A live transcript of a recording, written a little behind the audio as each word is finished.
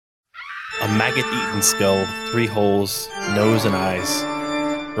maggot-eaten skull, 3 holes, nose and eyes.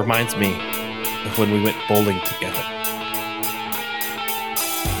 Reminds me of when we went bowling together.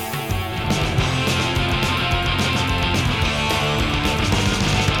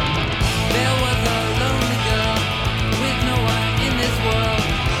 There was a lonely girl with no one in this world.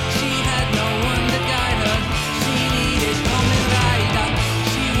 She had no one to guide her. She needed Kamen Rider.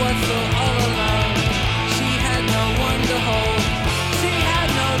 She was so all alone. She had no one to hold. She had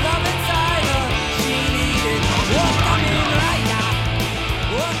no love inside her. She needed Kamen Rider.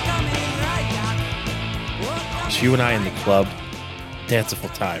 Kamen Rider. It's you and I in the club, dancing full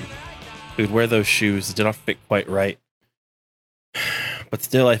time. We would wear those shoes that did not fit quite right. But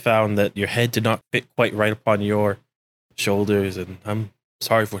still, I found that your head did not fit quite right upon your shoulders, and I'm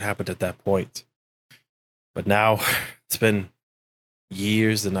sorry for what happened at that point. But now, it's been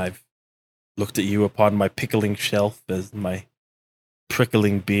years, and I've looked at you upon my pickling shelf as my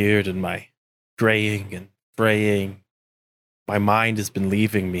prickling beard and my graying and fraying. My mind has been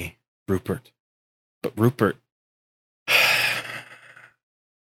leaving me, Rupert. But Rupert,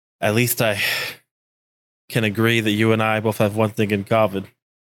 at least I can agree that you and I both have one thing in common.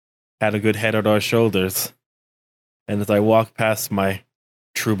 Had a good head on our shoulders. And as I walk past my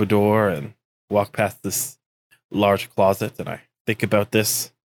troubadour and walk past this large closet and I think about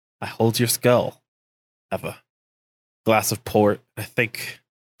this, I hold your skull. Have a glass of port. I think,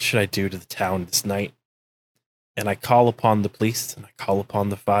 what should I do to the town this night? And I call upon the police and I call upon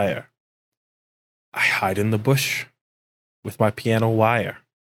the fire. I hide in the bush with my piano wire.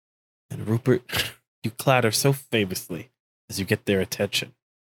 And Rupert, you clatter so famously as you get their attention.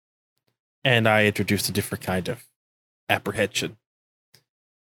 And I introduce a different kind of apprehension.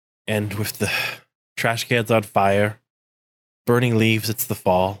 And with the trash cans on fire, burning leaves, it's the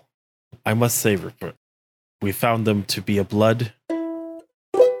fall. I must say, Rupert, we found them to be a blood.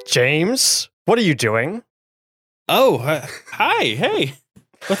 James, what are you doing? Oh, hi, hey.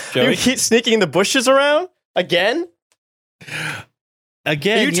 What's Joey? You keep sneaking the bushes around again?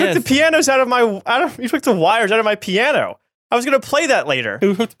 Again, You took the pianos you took the wires out of my piano. I was going to play that later.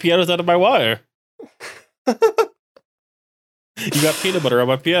 Who hooked the pianos out of my wire? You got peanut butter on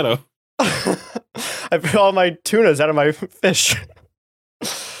my piano. I put all my tunas out of my fish.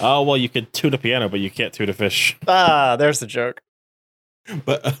 Oh, well, you could tune a piano, but you can't tune a fish. Ah, there's the joke.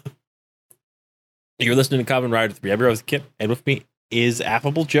 But you're listening to Kamen Rider 3. I'm your host, Kip, and with me is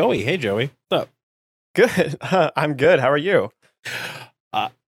affable Joey. Hey, Joey. What's up? Good. I'm good. How are you?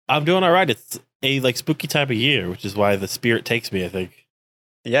 I'm doing all right. It's a spooky time of year, which is why the spirit takes me, I think.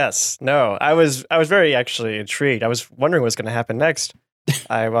 Yes. No. I was very actually intrigued. I was wondering what's going to happen next.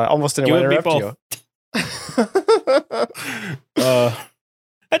 I almost didn't want to interrupt you.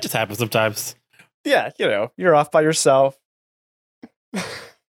 That just happens sometimes. Yeah, you're off by yourself.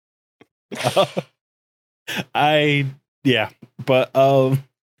 But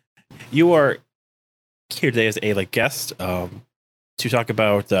you are here today as a guest to talk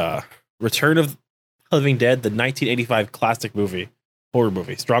about Return of the Living Dead, the 1985 classic horror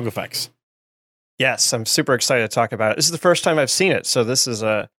movie, Strong Effects. Yes, I'm super excited to talk about it. This is the first time I've seen it,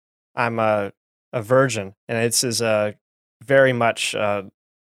 so I'm a virgin, and this is very much a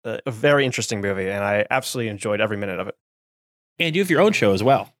very interesting movie, and I absolutely enjoyed every minute of it. And you have your own show as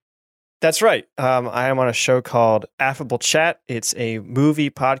well. That's right. I am on a show called Affable Chat. It's a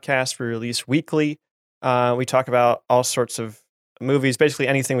movie podcast we release weekly. We talk about all sorts of movies, basically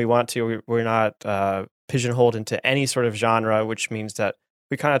anything we want to. We're not pigeonholed into any sort of genre, which means that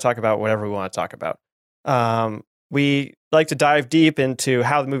we kind of talk about whatever we want to talk about. We like to dive deep into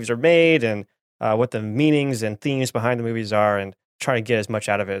how the movies are made and what the meanings and themes behind the movies are, and try to get as much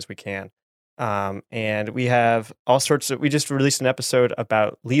out of it as we can. And we have all sorts of. We just released an episode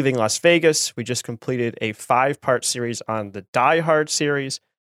about Leaving Las Vegas. We just completed a 5-part series on the Die Hard series,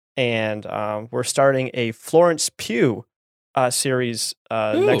 and we're starting a Florence Pugh series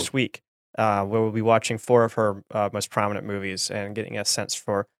next week, where we'll be watching 4 of her most prominent movies and getting a sense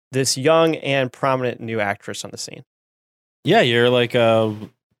for this young and prominent new actress on the scene. Yeah, you're like a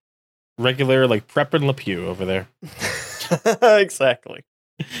regular Prep and Le Pew over there. Exactly.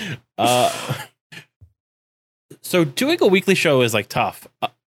 So doing a weekly show is tough.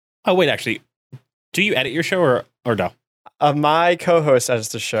 Oh wait, actually, do you edit your show or no? My co-host edits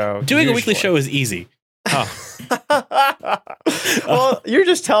the show. Doing a weekly show is easy. Well, you're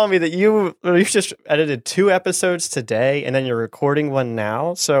just telling me that you just edited 2 episodes today, and then you're recording one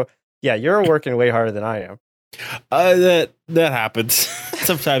now. So yeah, you're working way harder than I am. That happens.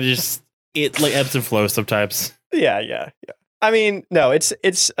 Sometimes it ebbs and flows. Sometimes. Yeah. I mean, no, it's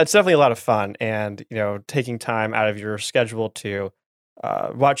definitely a lot of fun, and taking time out of your schedule to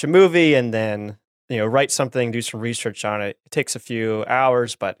watch a movie and then write something, do some research on it. It takes a few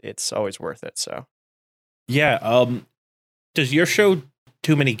hours, but it's always worth it. So Yeah. Does your show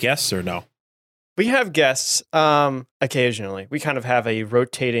too many guests or no? we have guests occasionally. We kind of have a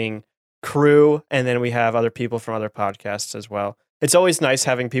rotating crew, and then we have other people from other podcasts as well. It's always nice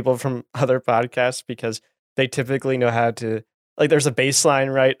having people from other podcasts because they typically know how to, like, there's a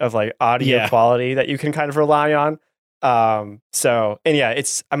baseline, right, of like audio Yeah. quality that you can kind of rely on. And yeah,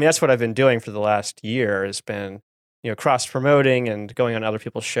 that's what I've been doing for the last year, has been, cross promoting and going on other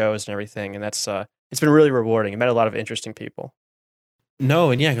people's shows and everything. And that's, it's been really rewarding. I met a lot of interesting people.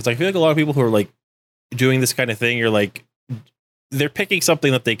 No, and yeah, because I feel like a lot of people who are like doing this kind of thing, you're like, they're picking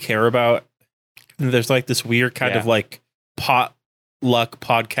something that they care about. And there's like this weird kind of like potluck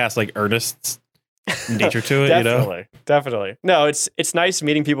podcast, like earnest nature to it, Definitely. No, it's nice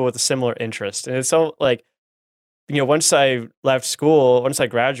meeting people with a similar interest. And it's so like, once I left school, once I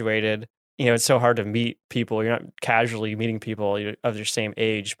graduated, it's so hard to meet people. You're not casually meeting people of your same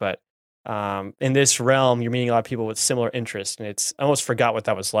age, but in this realm, you're meeting a lot of people with similar interests. And I almost forgot what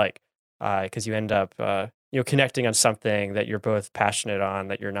that was like, because you end up, connecting on something that you're both passionate on,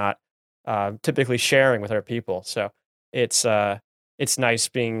 that you're not typically sharing with other people. So it's nice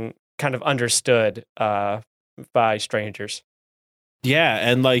being kind of understood by strangers. Yeah,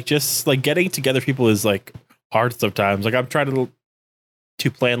 and like just like getting together people is like hard sometimes. Like I'm trying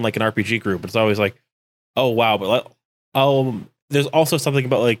to plan like an RPG group, but it's always like, oh wow, but there's also something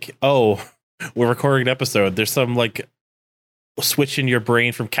about like, oh, we're recording an episode. There's some like switch in your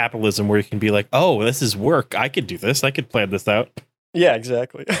brain from capitalism where you can be like, oh, this is work. I could do this. I could plan this out. Yeah,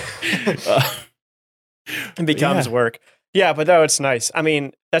 exactly. It becomes work. Yeah, but no, it's nice. I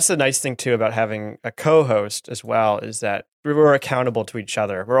mean, that's the nice thing too about having a co-host as well, is that we're accountable to each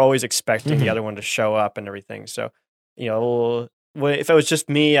other. We're always expecting the other one to show up and everything. So, if it was just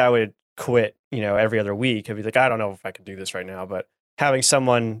me, I would quit, every other week. I'd be like, I don't know if I could do this right now. But having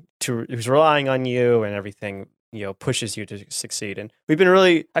someone who's relying on you and everything, pushes you to succeed. And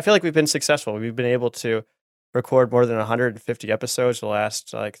I feel like we've been successful. We've been able to record more than 150 episodes the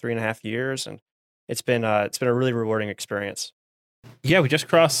last like 3.5 years. And it's been a really rewarding experience. Yeah, we just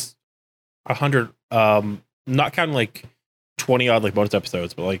crossed 100. Not counting like 20 odd like bonus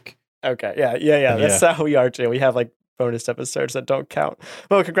episodes, but like okay, yeah. That's how we are too. We have like bonus episodes that don't count.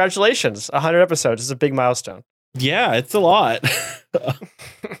 Well, congratulations, 100 episodes is a big milestone. Yeah, it's a lot.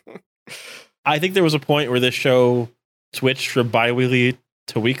 I think there was a point where this show switched from bi-weekly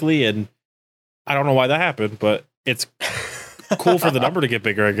to weekly, and I don't know why that happened, but it's cool for the number to get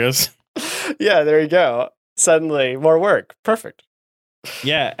bigger, I guess. Yeah, there you go. Suddenly more work. Perfect.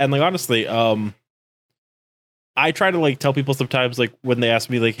 Yeah, and like honestly, I try to like tell people sometimes like when they ask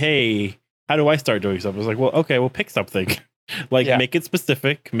me like, "Hey, how do I start doing something?" I was like, "Well, okay, pick something. Like make it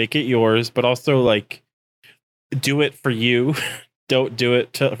specific, make it yours, but also like do it for you. Don't do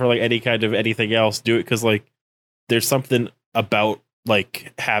it for like any kind of anything else. Do it because like there's something about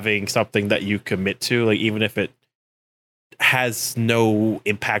like having something that you commit to, like even if it has no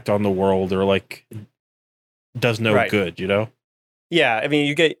impact on the world or like does no good, Yeah, I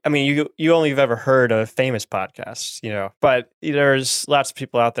mean, you only have ever heard of famous podcasts, but there's lots of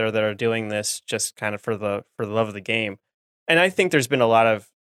people out there that are doing this just kind of for the love of the game, and I think I've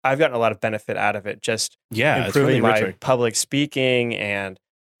gotten a lot of benefit out of it, just improving my public speaking and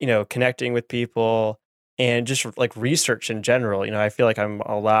connecting with people and just like research in general. I feel like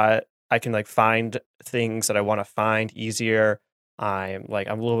I can like find things that I want to find easier. I'm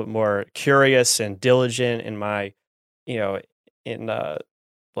a little bit more curious and diligent in my, in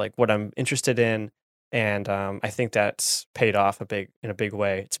like what I'm interested in. And I think that's paid off in a big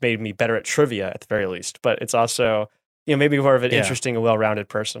way. It's made me better at trivia at the very least, but it's also, maybe more of an interesting and well-rounded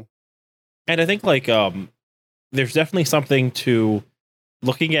person. And I think like there's definitely something to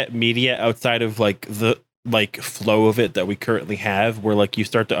looking at media outside of like the like flow of it that we currently have, where like you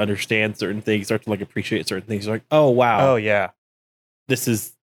start to understand certain things, start to like appreciate certain things. You're like, oh wow, oh yeah,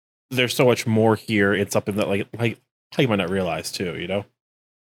 there's so much more here. It's something that like you might not realize too,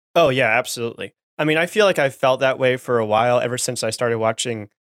 Oh yeah, absolutely. I mean, I feel like I've felt that way for a while, ever since I started watching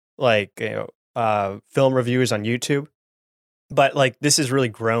like film reviews on YouTube. But like this has really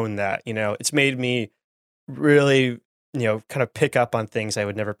grown that, it's made me really, kind of pick up on things I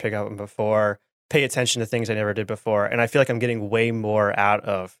would never pick up on before, pay attention to things I never did before. And I feel like I'm getting way more out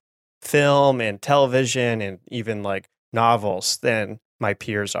of film and television and even like novels than my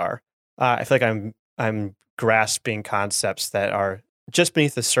peers are. I feel like I'm grasping concepts that are just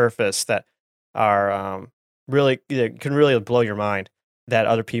beneath the surface that are really can really blow your mind, that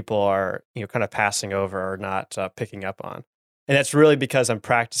other people are kind of passing over or not picking up on. And that's really because I'm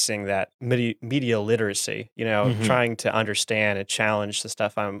practicing that media literacy, Mhm. trying to understand and challenge the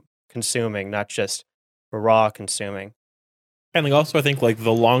stuff I'm consuming, not just raw consuming. And like also I think like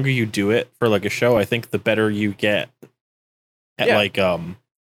the longer you do it for like a show, I think the better you get at Yeah. like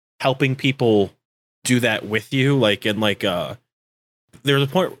helping people do that with you. Like and like there was a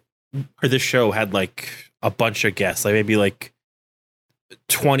point where this show had like a bunch of guests, like maybe like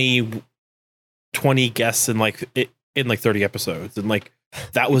 20 guests in like in like 30 episodes, and like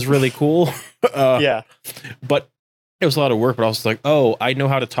that was really cool. Yeah. But it was a lot of work, but I was like, oh, I know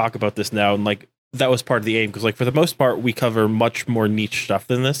how to talk about this now. And like, that was part of the aim. Because like, for the most part, we cover much more niche stuff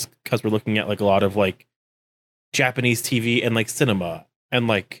than this, because we're looking at like a lot of like Japanese TV and like cinema and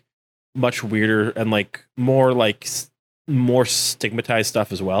like much weirder and like more like more stigmatized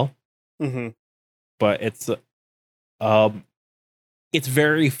stuff as well. Hmm. But it's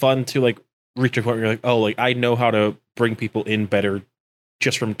very fun to like reach a point where you're like, oh, like I know how to bring people in better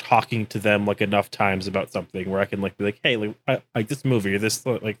just from talking to them like enough times about something, where I can like be like, hey, like I like this movie or this,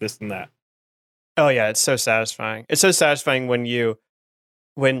 like this and that. Oh yeah, it's so satisfying. It's so satisfying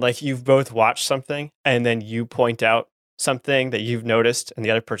when like you've both watched something and then you point out something that you've noticed and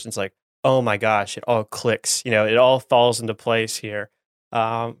the other person's like, "Oh my gosh, it all clicks." It all falls into place here.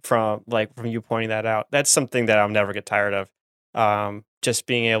 From you pointing that out. That's something that I'll never get tired of. Just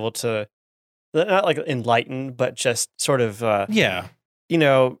being able to not like enlighten, but just sort of Yeah. you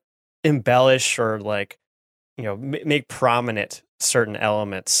know, embellish or like, make prominent certain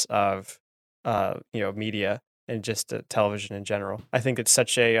elements of, media and just television in general. I think it's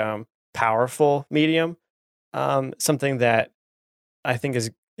such a powerful medium, something that I think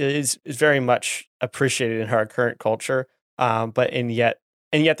is very much appreciated in our current culture. But and yet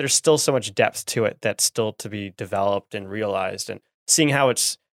there's still so much depth to it that's still to be developed and realized. And seeing how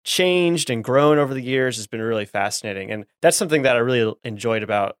it's changed and grown over the years has been really fascinating. And that's something that I really enjoyed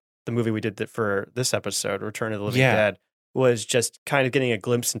about the movie we did for this episode, Return of the Living Yeah. Dead, was just kind of getting a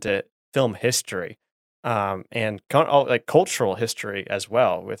glimpse into film history, and like cultural history as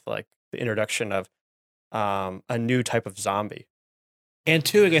well, with like the introduction of a new type of zombie. And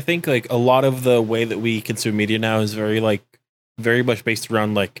two, like, I think like a lot of the way that we consume media now is very much based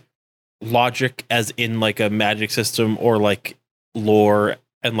around like logic, as in like a magic system or like lore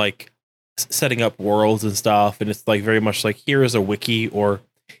and like setting up worlds and stuff. And it's like very much like, here is a wiki, or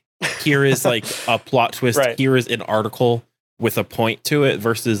here is like a plot twist. Right. Here is an article with a point to it,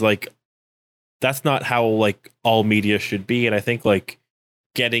 versus like that's not how like all media should be. And I think like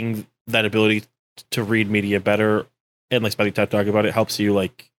getting that ability to read media better and like spending time talking about it helps you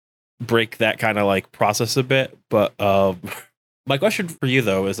like break that kind of like process a bit. But my question for you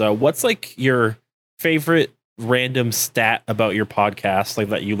though is what's like your favorite random stat about your podcast, like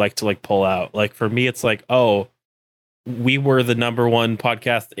that you like to like pull out? Like for me, it's like, oh, we were the #1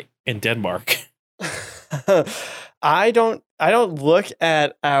 podcast in Denmark. I don't look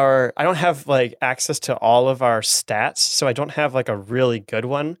at I don't have like access to all of our stats, so I don't have like a really good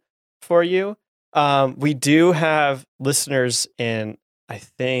one for you. We do have listeners in, I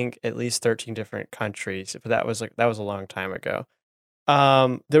think, at least 13 different countries, but that was a long time ago.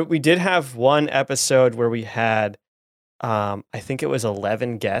 We did have one episode where we had, I think it was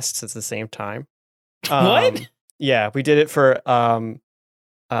 11 guests at the same time. What? Yeah, we did it for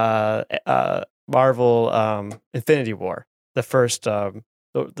Marvel Infinity War, the first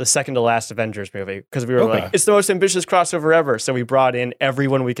the second to last Avengers movie, because we were Okay. like, it's the most ambitious crossover ever. So we brought in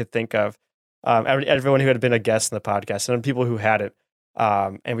everyone we could think of, everyone who had been a guest in the podcast, and people who hadn't.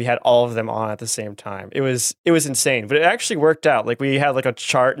 And we had all of them on at the same time. It was insane, but it actually worked out. Like we had like a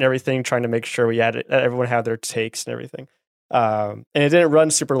chart and everything, trying to make sure everyone had their takes and everything. And it didn't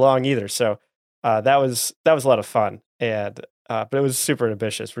run super long either. So that was a lot of fun. And but it was super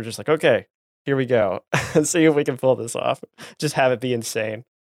ambitious. We're just like, okay, here we go. See if we can pull this off. Just have it be insane.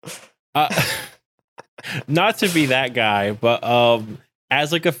 Not to be that guy, but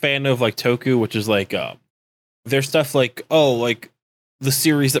as like a fan of like Toku, which is like there's stuff like, oh, like the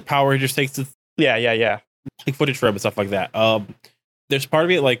series that Power Rangers takes to Yeah. like footage from and stuff like that. There's part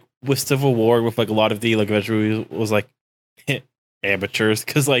of it like with Civil War, with like a lot of the like eventually was like amateurs,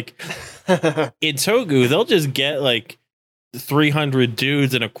 because like in Toku they'll just get like 300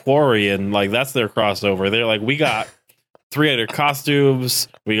 dudes in a quarry and like that's their crossover. They're like, we got 300 costumes,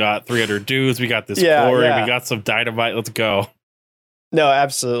 we got 300 dudes, we got this quarry, we got some dynamite, let's go. No,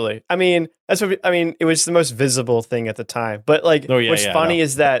 absolutely. I mean, it was the most visible thing at the time. But like, what's funny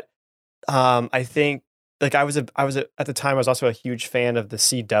is that I think like I was at the time I was also a huge fan of the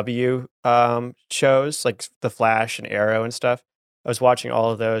CW shows, like The Flash and Arrow and stuff. I was watching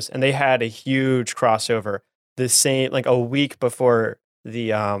all of those, and they had a huge crossover the same, like a week before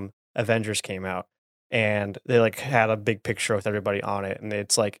the Avengers came out, and they like had a big picture with everybody on it, and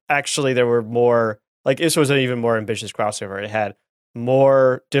it's like actually there were more, like this was an even more ambitious crossover. It had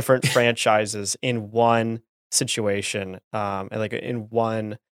more different franchises in one situation, and like in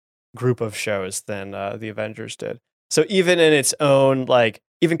one group of shows than the Avengers did. So even in its own, like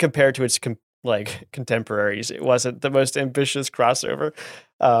even compared to its like contemporaries, it wasn't the most ambitious crossover.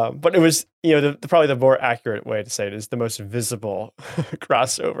 But it was, probably the more accurate way to say it is the most visible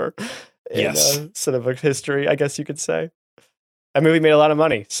crossover in Yes. cinema history, I guess you could say. That movie made a lot of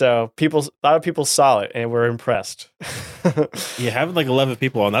money, so a lot of people saw it and were impressed. Yeah, having like 11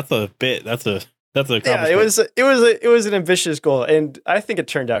 people on, that's a bit. That's an Yeah, accomplishment. it was an ambitious goal, and I think it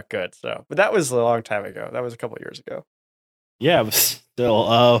turned out good. So, but that was a long time ago. That was a couple years ago. Yeah, but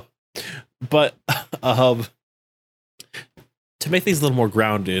still. But to make things a little more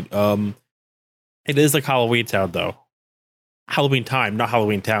grounded, it is like Halloween Town though. Halloween Time, not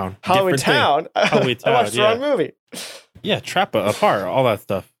Halloween Town. Halloween Different thing. Town. Halloween I watched Town, the wrong movie. Yeah, Trappa, Apart, all that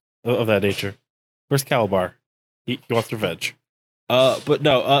stuff of that nature. Where's Calabar? He wants revenge. But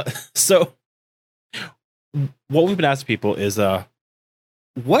no. So what we've been asking people is,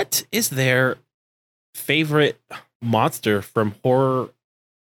 what is their favorite monster from horror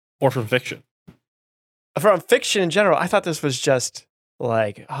or from fiction? From fiction in general, I thought this was just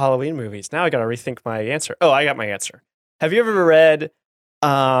like Halloween movies. Now I got to rethink my answer. Oh, I got my answer. Have you ever read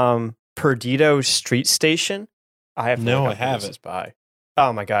Perdido Street Station? I have to No, look I up who this haven't. is by.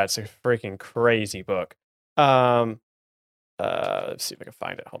 Oh my god, it's a freaking crazy book. Let's see if I can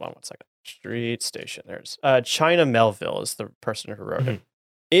find it. Hold on one second. Street Station. There's China Melville is the person who wrote it.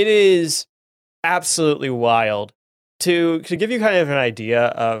 It is absolutely wild. To give you kind of an idea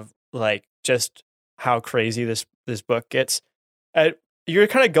of like just how crazy this book gets. You're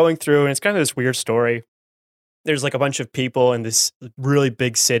kind of going through, and it's kind of this weird story. There's like a bunch of people in this really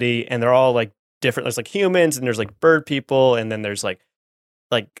big city, and they're all like different. There's like humans, and there's like bird people, and then there's like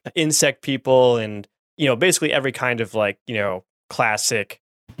insect people, and basically every kind of like classic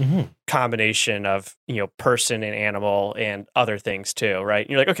combination of person and animal and other things too, right? And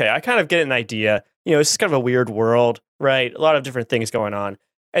you're like, okay, I kind of get an idea. This is kind of a weird world, right? A lot of different things going on.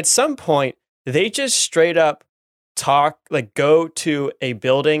 At some point, they just straight up go to a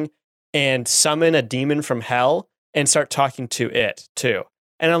building and summon a demon from hell and start talking to it too.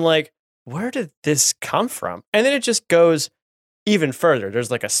 And I'm like, where did this come from? And then it just goes even further.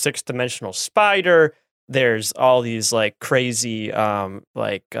 There's like a 6-dimensional spider. There's all these like crazy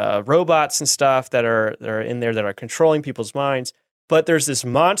robots and stuff that are in there that are controlling people's minds. But there's this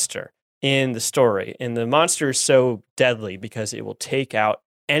monster in the story, and the monster is so deadly because it will take out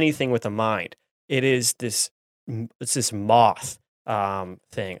anything with a mind. It's this moth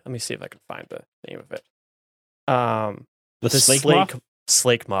thing. Let me see if I can find the name of it. The slake moth?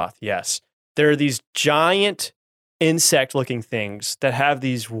 Slake moth, yes. There are these giant insect-looking things that have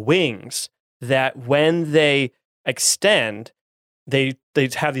these wings that when they extend, they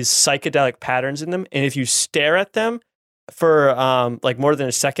have these psychedelic patterns in them, and if you stare at them for like more than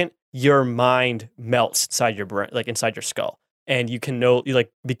a second, your mind melts inside your brain, like inside your skull, and you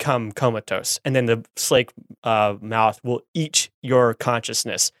become comatose, and then the slake mouth will eat your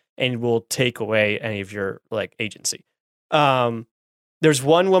consciousness and will take away any of your like agency. There's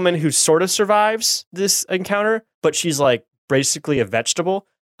one woman who sort of survives this encounter, but she's like basically a vegetable.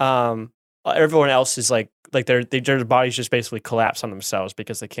 Everyone else is like their bodies just basically collapse on themselves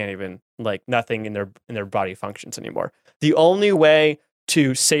because they can't even nothing in their body functions anymore. The only way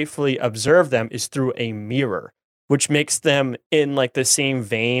to safely observe them is through a mirror, which makes them in like the same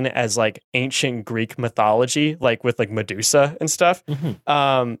vein as like ancient Greek mythology, like with like Medusa and stuff,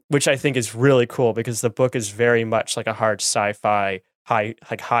 which I think is really cool because the book is very much like a hard sci-fi,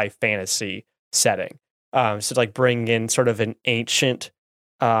 high fantasy setting. So like bringing in sort of an ancient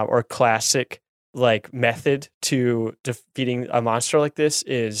or classic like method to defeating a monster like this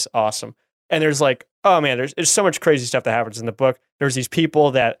is awesome. And there's like, oh man, there's so much crazy stuff that happens in the book. There's these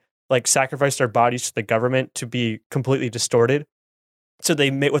people that like sacrifice their bodies to the government to be completely distorted. So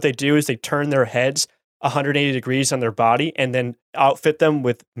what they do is they turn their heads 180 degrees on their body and then outfit them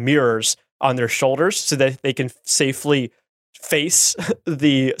with mirrors on their shoulders so that they can safely face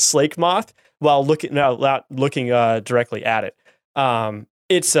the slake moth while looking directly at it.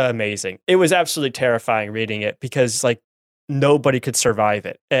 It's amazing. It was absolutely terrifying reading it because like nobody could survive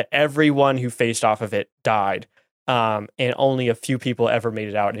it. Everyone who faced off of it died. And only a few people ever made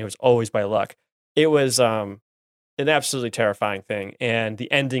it out, and it was always by luck. It was an absolutely terrifying thing, and the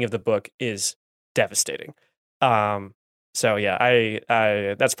ending of the book is devastating. So yeah,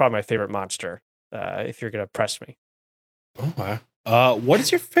 I that's probably my favorite monster if you're gonna press me. Oh, wow. What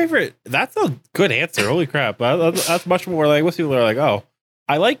is your favorite? That's a good answer. Holy crap! That's much more like most people are like, oh,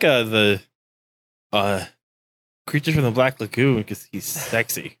 I like the Creature from the Black Lagoon because he's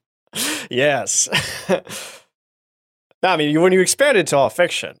sexy. Yes. No, I mean, when you expand it to all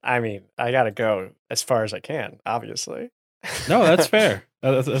fiction, I mean, I gotta go as far as I can, obviously. No, that's fair.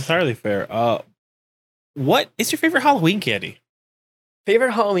 That's entirely fair. What is your favorite Halloween candy?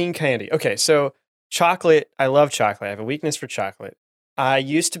 Favorite Halloween candy? Okay, so chocolate. I love chocolate. I have a weakness for chocolate. I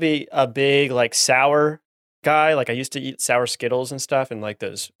used to be a big like sour guy. Like I used to eat sour Skittles and stuff, and like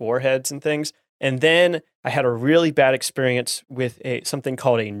those Warheads and things. And then I had a really bad experience with something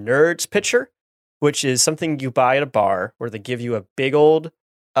called a Nerds pitcher, which is something you buy at a bar where they give you a big old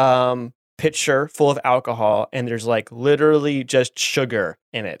pitcher full of alcohol, and there's like literally just sugar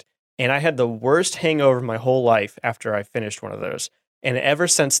in it. And I had the worst hangover my whole life after I finished one of those. And ever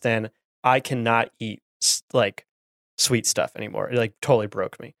since then, I cannot eat like sweet stuff anymore. It like totally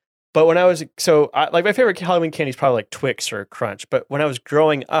broke me. But when I was like my favorite Halloween candy is probably like Twix or Crunch. But when I was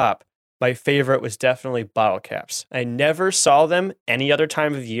growing up, my favorite was definitely bottle caps. I never saw them any other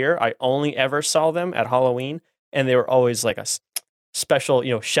time of year. I only ever saw them at Halloween, and they were always like a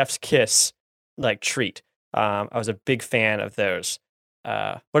special, chef's kiss like treat. I was a big fan of those.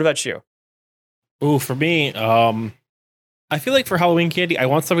 What about you? Ooh, for me, I feel like for Halloween candy, I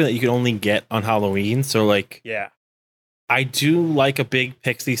want something that you can only get on Halloween. So like, Yeah. I do like a big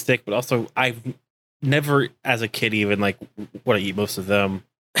pixie stick, but also I've never, as a kid, even like would I eat most of them.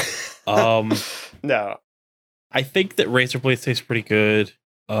 No. I think that razor blades taste pretty good.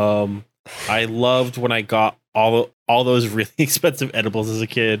 I loved when I got all those really expensive edibles as a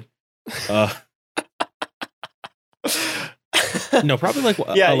kid. No, probably like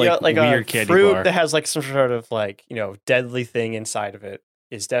like weird a candy fruit bar. that has like some sort of like deadly thing inside of it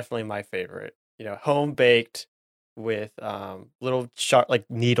is definitely my favorite. Home baked with little sharp like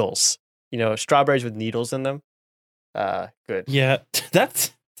needles. Strawberries with needles in them. Good. Yeah,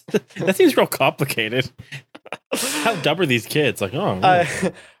 that seems real complicated. How dumb are these kids? Like, oh,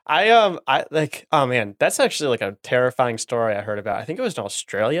 I like, oh man, that's actually like a terrifying story I heard about. I think it was in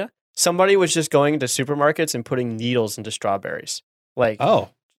Australia. Somebody was just going into supermarkets and putting needles into strawberries. Like, oh,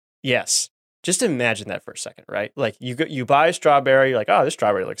 yes. Just imagine that for a second, right? Like you buy a strawberry, you're like, oh, this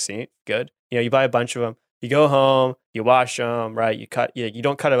strawberry looks good. You buy a bunch of them. You go home, you wash them, right? You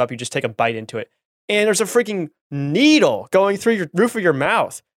don't cut it up. You just take a bite into it, and there's a freaking needle going through your roof of your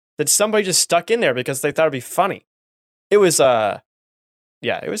mouth that somebody just stuck in there because they thought it'd be funny. It was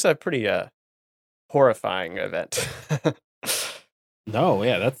it was a pretty horrifying event. no,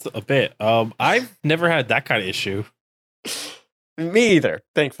 yeah, that's a bit. I've never had that kind of issue. Me either,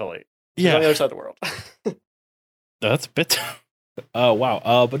 thankfully. Yeah, on the other side of the world. That's a bit. Oh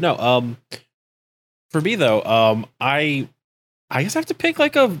wow. But no. For me though, I guess I have to pick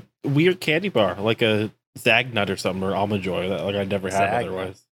like a weird candy bar, like a Zagnut or something, or Almond Joy that like I never have Zagnut.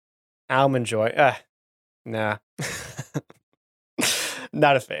 otherwise. Almond Joy. Nah.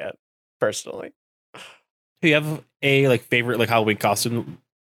 Not a fan, personally. Do you have a like favorite like Halloween costume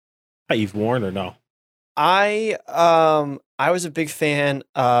that you've worn or no? I was a big fan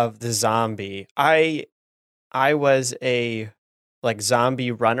of the zombie. I was a like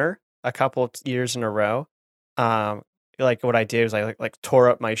zombie runner a couple of years in a row. Like what I did was I like tore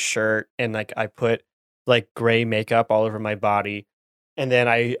up my shirt and like I put like gray makeup all over my body, and then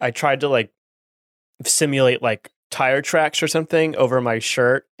I tried to like simulate like tire tracks or something over my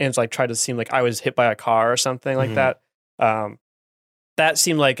shirt, and it's like tried to seem like I was hit by a car or something like that. That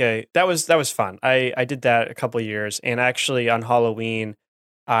seemed like that was fun. I did that a couple of years, and actually on Halloween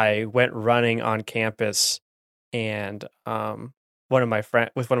I went running on campus and with one of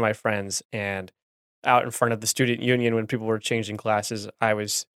my friends, and out in front of the student union when people were changing classes,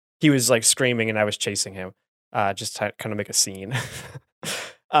 he was like screaming and I was chasing him, just to kind of make a scene.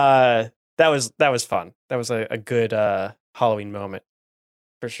 That was fun. That was a good Halloween moment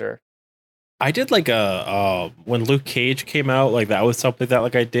for sure. I did like a when Luke Cage came out, like that was something that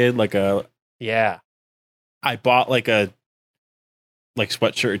like I did like I bought like a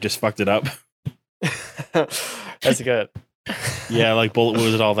sweatshirt and just fucked it up. That's good. Yeah, like bullet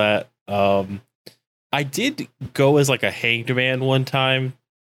wounds and all that. I did go as like a hanged man one time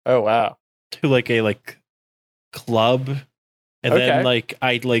Oh wow. to like a club, and Okay. then like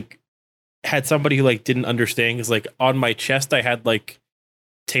I like had somebody who like didn't understand because like on my chest I had like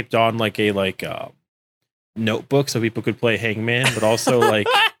taped on like a notebook so people could play hangman, but also like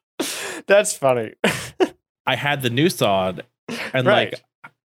That's funny. I had the noose on, and Right. like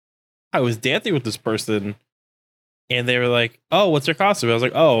I was dancing with this person, and they were like, "Oh, what's your costume?" I was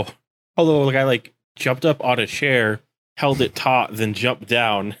like, "Oh, Although the guy like jumped up on a chair, held it taut, then jumped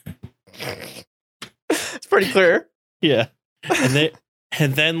down. It's pretty clear. Yeah,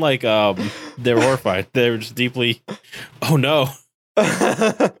 and then like they were horrified. They were just deeply, oh no,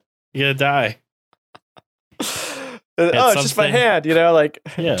 you're gonna die. Oh, it's just my something- hand, you know, like,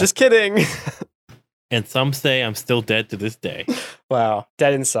 Yeah. just kidding. And some say I'm still dead to this day. Wow,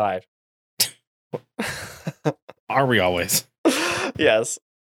 dead inside. Are we always? Yes.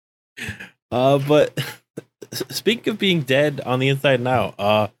 But speaking of being dead on the inside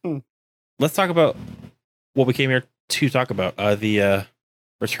now, let's talk about what we came here to talk about. The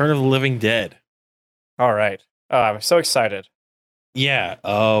Return of the Living Dead. All right. Oh, I'm so excited. Yeah.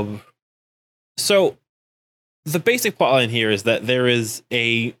 So the basic plotline here is that there is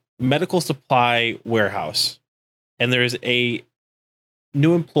a medical supply warehouse, and there is a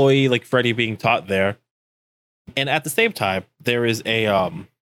new employee like Freddy being taught there, and at the same time there is a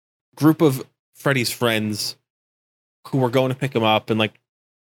group of Freddy's friends who are going to pick him up and like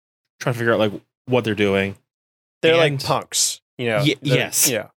try to figure out like what they're doing. They're And- like punks, you know. Yes.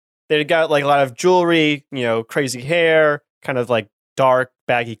 Yeah. They got like a lot of jewelry, you know, crazy hair, kind of like dark,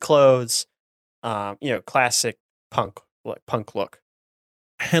 baggy clothes. You know, classic punk look.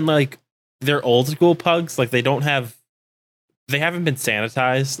 And like they're old school pugs, like they haven't been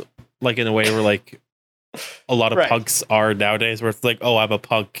sanitized like in a way where like a lot of Right. punks are nowadays, where it's like, oh, I'm a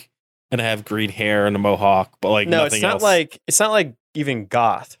punk and I have green hair and a mohawk, but like No, nothing it's not else. like even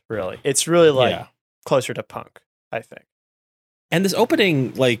goth, really. It's really like Yeah. closer to punk, I think. And this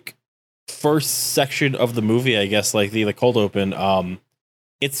opening like first section of the movie, I guess, like the cold open,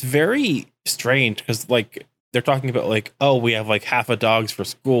 it's very strange because like they're talking about like, oh, we have like half a dogs for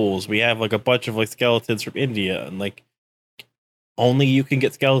schools, we have like a bunch of like skeletons from India, and like only you can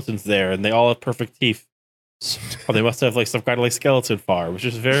get skeletons there, and they all have perfect teeth. So they must have like some kind of like skeleton farm, which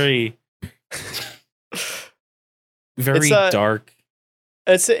is very very It's, dark.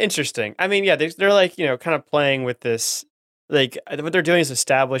 It's interesting. I mean, yeah, they're like, you know, kind of playing with this. Like, what they're doing is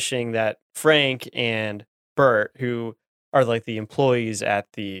establishing that Frank and Bert, who are like the employees at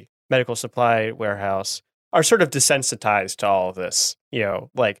the medical supply warehouse, are sort of desensitized to all of this, you know,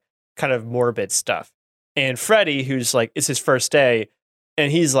 like kind of morbid stuff. And Freddy, who's like, it's his first day,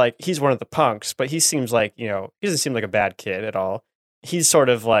 and he's one of the punks, but he seems like, you know, he doesn't seem like a bad kid at all. He's sort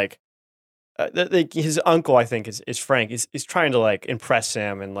of like, his uncle, I think, is Frank. He's trying to like impress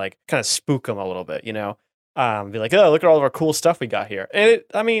him and like kind of spook him a little bit, you know. Be like, oh, look at all of our cool stuff we got here. And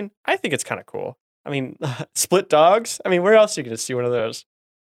I mean, I think it's kind of cool. I mean, split dogs. I mean, where else are you going to see one of those?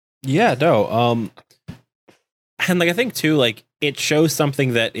 Yeah, no. And like I think too, like it shows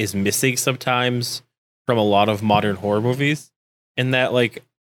something that is missing sometimes from a lot of modern horror movies, in that like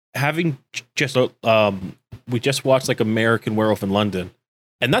having just we just watched like American Werewolf in London,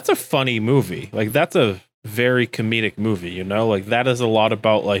 and that's a funny movie. Like that's a very comedic movie, you know? Like that is a lot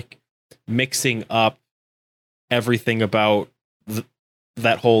about like mixing up everything about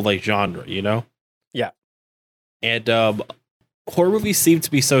that whole like genre, you know? Yeah. And horror movies seem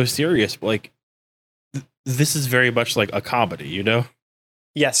to be so serious, but like this is very much like a comedy, you know?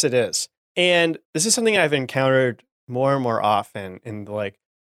 Yes, it is. And this is something I've encountered more and more often in like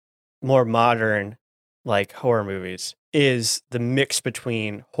more modern like horror movies, is the mix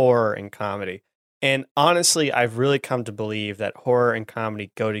between horror and comedy. And honestly, I've really come to believe that horror and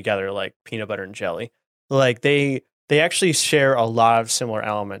comedy go together like peanut butter and jelly. Like they actually share a lot of similar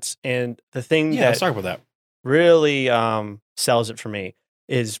elements. And the thing Yeah, let's that talk about that. really sells it for me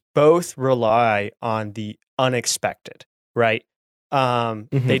is both rely on the unexpected, right?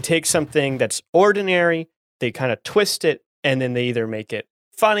 They take something that's ordinary, they kind of twist it, and then they either make it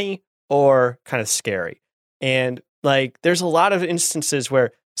funny or kind of scary. And like there's a lot of instances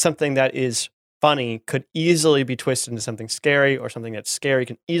where something that is funny could easily be twisted into something scary, or something that's scary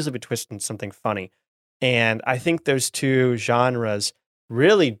can easily be twisted into something funny. And I think those two genres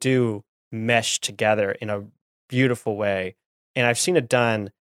really do mesh together in a beautiful way. And I've seen it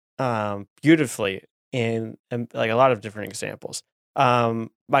done beautifully in like a lot of different examples.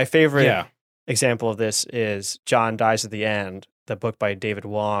 My favorite Yeah. example of this is John Dies at the End, the book by David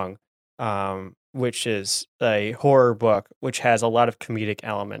Wong, which is a horror book which has a lot of comedic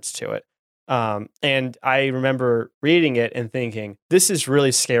elements to it. And I remember reading it and thinking, this is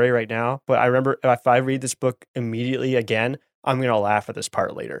really scary right now, but I remember if I read this book immediately again, I'm going to laugh at this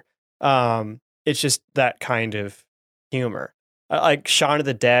part later. It's just that kind of humor. Like Shaun of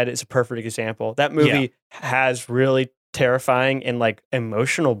the Dead is a perfect example. That movie has really terrifying and like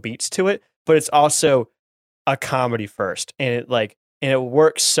emotional beats to it, but it's also a comedy first, and it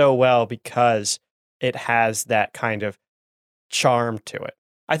works so well because it has that kind of charm to it.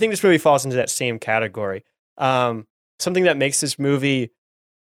 I think this movie falls into that same category. Something that makes this movie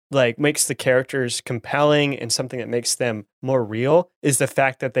like makes the characters compelling and something that makes them more real is the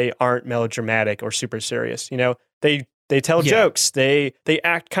fact that they aren't melodramatic or super serious. You know, they tell Yeah. jokes, they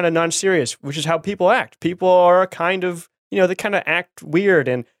act kind of non-serious, which is how people act. People are kind of, you know, they kind of act weird,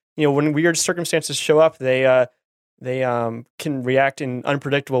 and you know, when weird circumstances show up, they can react in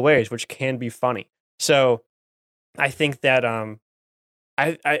unpredictable ways, which can be funny. So I think that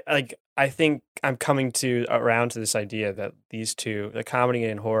I think I'm coming to around to this idea that these two, the comedy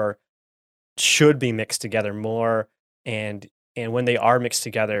and horror, should be mixed together more, and when they are mixed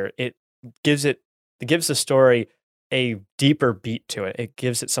together, it gives the story a deeper beat to it. It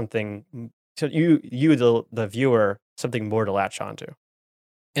gives it something so you the viewer something more to latch onto.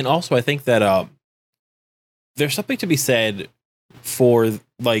 And also, I think that there's something to be said for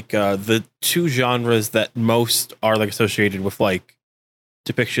like the two genres that most are like associated with like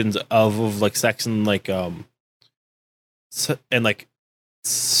depictions of like sex and like and like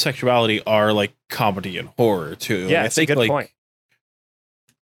sexuality are like comedy and horror too. Yeah, And it's a good point.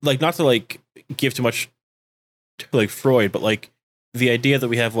 Like, not to like give too much to like Freud, but like the idea that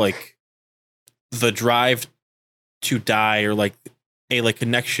we have like the drive to die, or like a like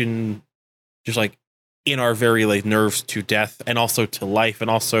connection just like in our very like nerves to death and also to life, and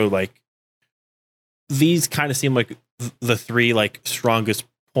also like these kind of seem like the three like strongest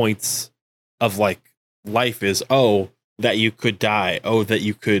points of like life is, oh, that you could die, oh, that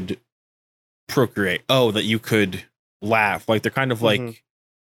you could procreate, oh, that you could laugh. Like they're kind of like Mhm.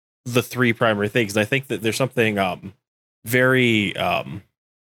 the three primary things. And I think that there's something very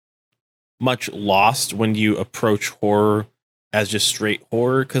much lost when you approach horror as just straight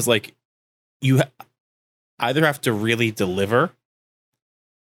horror, because like you either have to really deliver,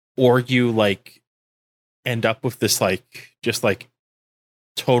 or you like end up with this like just like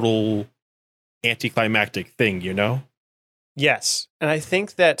total anticlimactic thing, you know? Yes. And I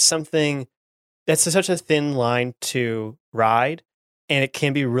think that's something that's such a thin line to ride, and it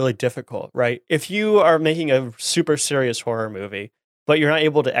can be really difficult, right? If you are making a super serious horror movie, but you're not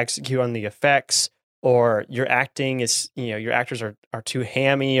able to execute on the effects, or your acting is, you know, your actors are too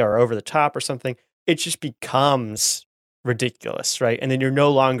hammy or over the top or something, it just becomes ridiculous, right? And then you're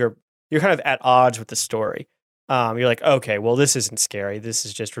kind of at odds with the story. You're like, okay, well, this isn't scary. This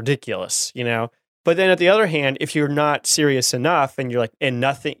is just ridiculous, you know? But then at the other hand, if you're not serious enough and you're like, and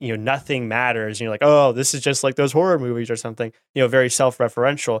nothing matters, and you're like, oh, this is just like those horror movies or something, you know, very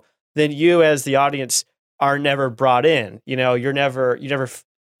self-referential, then you as the audience are never brought in. You know, you never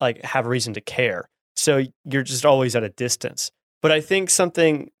like have a reason to care. So you're just always at a distance. But I think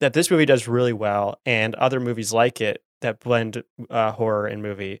something that this movie does really well, and other movies like it that blend horror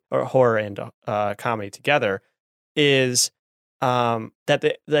and comedy together, is that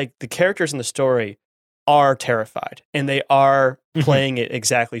the characters in the story are terrified, and they are Mhm. playing it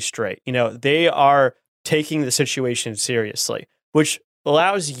exactly straight. You know, they are taking the situation seriously, which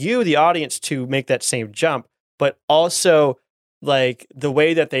allows you, the audience, to make that same jump. But also, like the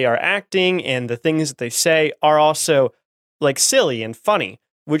way that they are acting and the things that they say are also like silly and funny,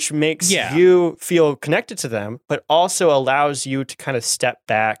 which makes Yeah. you feel connected to them, but also allows you to kind of step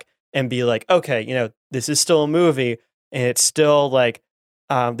back and be like, okay, you know, this is still a movie, and it's still like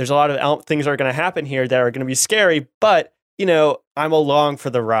there's a lot of things that are going to happen here that are going to be scary, but you know, I'm along for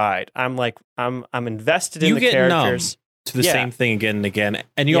the ride. I'm invested in You the get characters. to the Yeah. same thing again and again,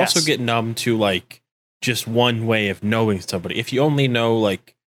 and you also Yes. get numb to like just one way of knowing somebody. If you only know,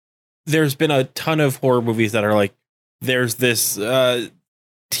 like, there's been a ton of horror movies that are like, there's this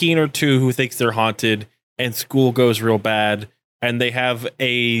teen or two who thinks they're haunted, and school goes real bad, and they have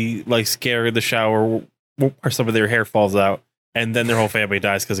a like scare in the shower where some of their hair falls out, and then their whole family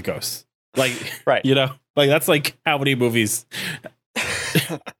dies because of ghosts. Like, Right. you know, like that's like how many movies.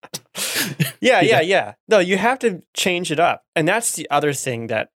 Yeah. No, you have to change it up. And that's the other thing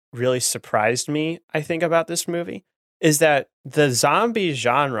that really surprised me, I think, about this movie, is that the zombie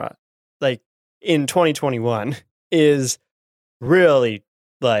genre, like in 2021, is really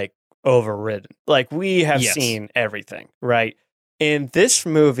like overridden. Like we have Yes. seen everything, right? And this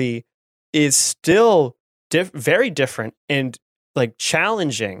movie is still very different and like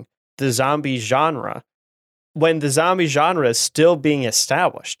challenging the zombie genre, when the zombie genre is still being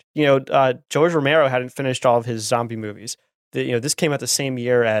established. You know, George Romero hadn't finished all of his zombie movies. You know, this came out the same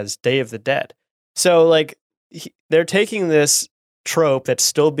year as Day of the Dead. So like they're taking this trope that's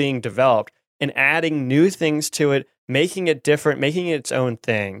still being developed and adding new things to it, making it different, making it its own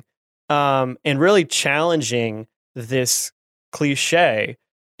thing, and really challenging this cliche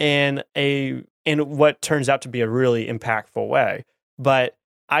in what turns out to be a really impactful way. But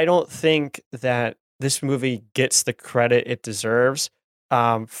I don't think that this movie gets the credit it deserves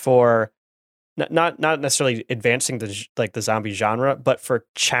for not necessarily advancing the zombie genre, but for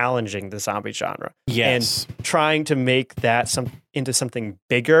challenging the zombie genre. Yes. And trying to make that into something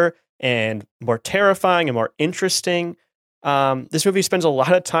bigger and more terrifying and more interesting. This movie spends a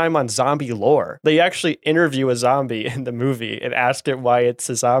lot of time on zombie lore. They actually interview a zombie in the movie and ask it why it's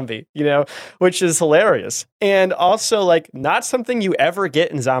a zombie, which is hilarious. And also, like, not something you ever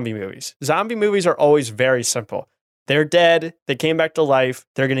get in zombie movies. Zombie movies are always very simple. They're dead. They came back to life.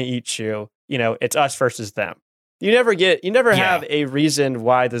 They're going to eat you. It's us versus them. You never have a reason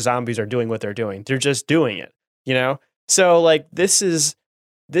why the zombies are doing what they're doing. They're just doing it, So like this is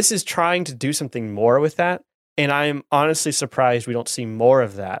trying to do something more with that. And I'm honestly surprised we don't see more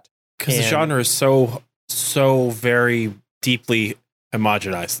of that. Because the genre is so very deeply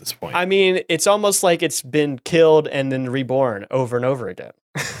homogenized at this point. I mean, it's almost like it's been killed and then reborn over and over again.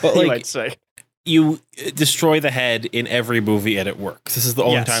 But you like, might say. You destroy the head in every movie and it works. This is the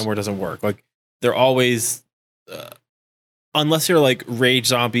only time where it doesn't work. Like, they're always, unless you're like rage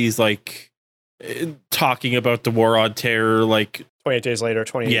zombies, like talking about the war on terror, like 28 days later,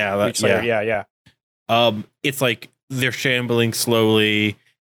 28 weeks later. Yeah. It's like they're shambling slowly.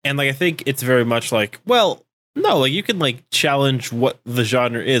 And like, I think it's very much like, well, no, like you can like challenge what the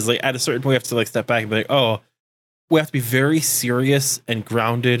genre is. Like at a certain point, we have to like step back and be like, oh, we have to be very serious and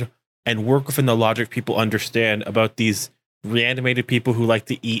grounded and work within the logic people understand about these reanimated people who like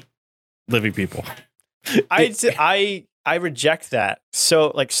to eat living people. I reject that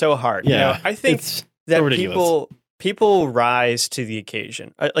so hard. Yeah, I think that people rise to the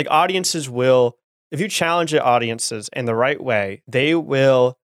occasion. Like audiences will, if you challenge the audiences in the right way, they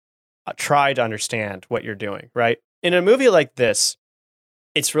will try to understand what you're doing. Right? In a movie like this,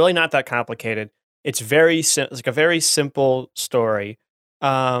 it's really not that complicated. It's like a very simple story,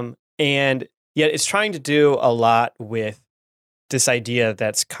 and yet it's trying to do a lot with this idea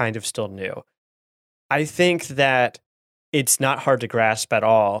that's kind of still new. I think that it's not hard to grasp at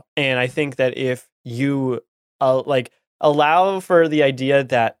all. And I think that if you allow for the idea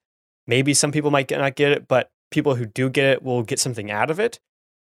that maybe some people might not get it, but people who do get it will get something out of it,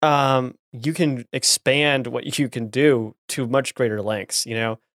 you can expand what you can do to much greater lengths.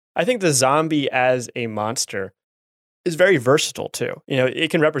 I think the zombie as a monster is very versatile too. It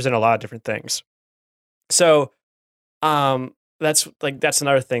can represent a lot of different things. So, that's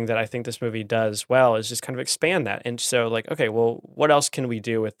another thing that I think this movie does well is just kind of expand that. And so like, okay, well, what else can we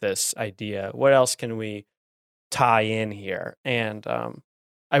do with this idea? What else can we tie in here? And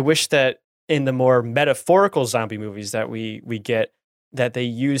I wish that in the more metaphorical zombie movies that we get, that they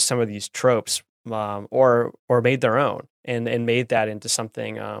use some of these tropes or made their own and made that into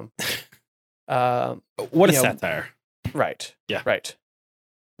something. What a satire. Right. Yeah. Right.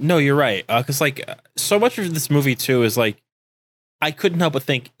 No, you're right. Because like so much of this movie too is like, I couldn't help but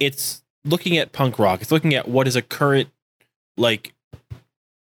think it's looking at punk rock. It's looking at what is a current like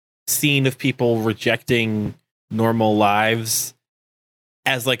scene of people rejecting normal lives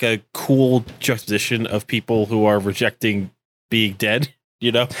as like a cool juxtaposition of people who are rejecting being dead,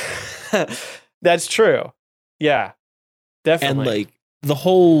 That's true. Yeah, definitely. And like the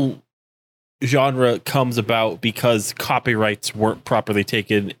whole genre comes about because copyrights weren't properly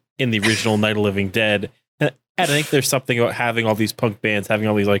taken in the original Night of the Living Dead. And I think there's something about having all these punk bands, having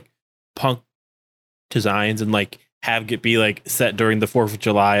all these like punk designs and like have it be like set during the 4th of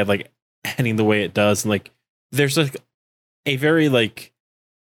July and like ending the way it does. And like, there's like a very like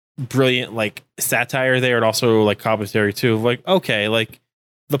brilliant like satire there and also like commentary too of like, okay, like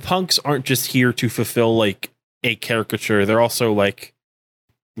the punks aren't just here to fulfill like a caricature. They're also like,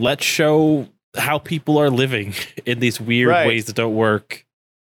 let's show how people are living in these weird ways that don't work,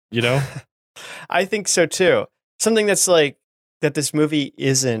 I think so too. Something that's like that this movie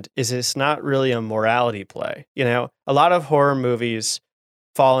is it's not really a morality play. A lot of horror movies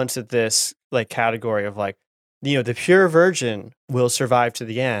fall into this like category of like, the pure virgin will survive to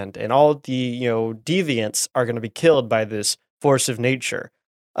the end and all the, deviants are going to be killed by this force of nature.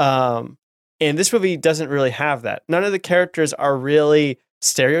 And this movie doesn't really have that. None of the characters are really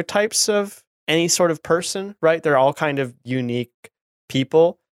stereotypes of any sort of person, right? They're all kind of unique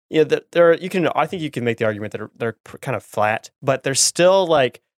people. I think you can make the argument that they're kind of flat, but they're still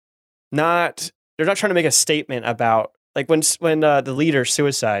like they're not trying to make a statement about like when the leader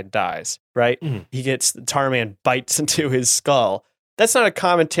Suicide dies, right? Mm-hmm. He gets the Tarman bites into his skull. That's not a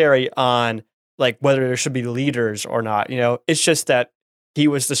commentary on like whether there should be leaders or not. It's just that he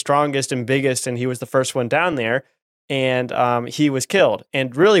was the strongest and biggest and he was the first one down there and he was killed.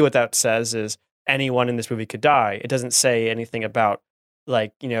 And really what that says is anyone in this movie could die. It doesn't say anything about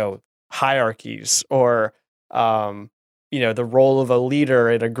like, hierarchies or, the role of a leader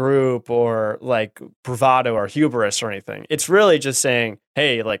in a group or like bravado or hubris or anything. It's really just saying,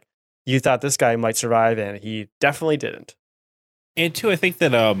 hey, like, you thought this guy might survive and he definitely didn't. And two, I think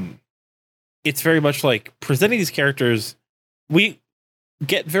that it's very much like presenting these characters. We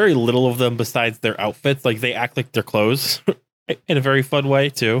get very little of them besides their outfits. Like they act like their clothes in a very fun way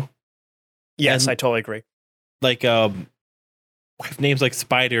too. Yes, And- I totally agree. Like names like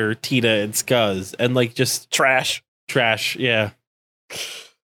Spider, Tita, and Scuzz, and like just Trash. trash, yeah.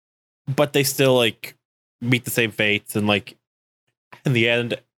 But they still like meet the same fates, and like in the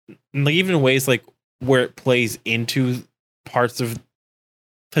end, like even in ways like where it plays into parts of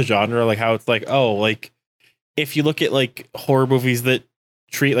the genre, like how it's like, oh, like if you look at like horror movies that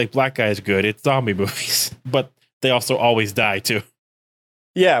treat like black guys good, it's zombie movies, but they also always die too.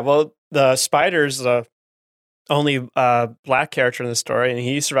 Yeah, well, the Spider's the only black character in the story, and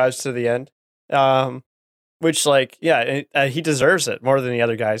he survives to the end. Which, like, yeah, he deserves it more than the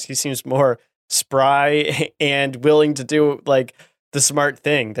other guys. He seems more spry and willing to do like the smart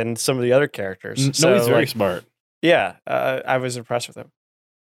thing than some of the other characters. No, he's very like, smart. yeah, I was impressed with him.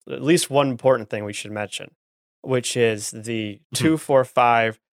 At least one important thing we should mention, which is the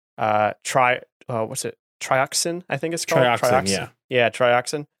 2,4,5 what's it? Trioxin, I think it's called. Trioxin, yeah. Yeah,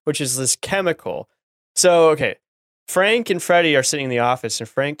 trioxin, which is this chemical. So, okay, Frank and Freddy are sitting in the office, and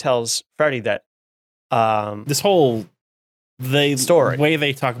Frank tells Freddy that This whole Story. way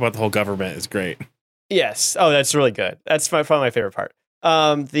they talk about the whole government is great. yes. Oh, that's really good. That's probably my favorite part.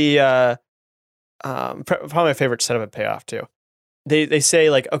 Probably my favorite setup and payoff too. They say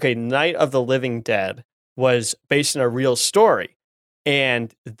like, okay, Night of the Living Dead was based on a real story,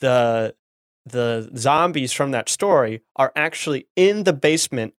 and the zombies from that story are actually in the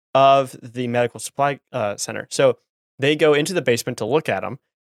basement of the medical supply center. So they go into the basement to look at them,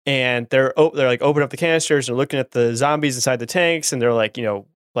 and they're like open up the canisters and looking at the zombies inside the tanks, and they're like,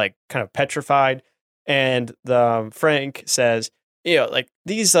 like kind of petrified. And the Frank says, like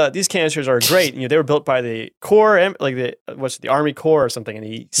these canisters are great. They were built by the Corps, like the Army Corps or something. And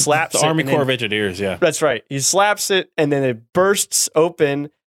he slaps The Army and Corps then- of Engineers, yeah. That's right. He slaps it, and then it bursts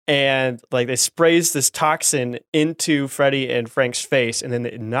open, and like they sprays this toxin into Freddy and Frank's face, and then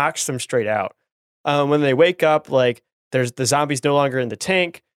it knocks them straight out. When they wake up, like there's the zombies no longer in the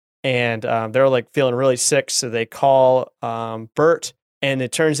tank, and they're like feeling really sick, so they call Bert, and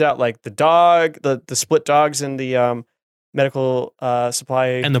it turns out like the dog, the split dogs in the medical supply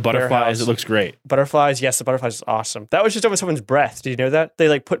And the butterflies, warehouse. it looks great. Butterflies, yes, the butterflies is awesome. That was just over someone's breath. Did you know that? They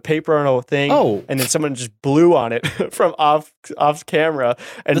like put paper on a thing, Oh, and then someone just blew on it from off camera,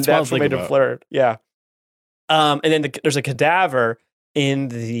 and That's what I that's was what made thinking it about. flare. Yeah. And then there's a cadaver in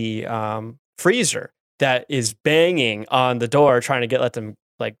the freezer that is banging on the door, trying to get them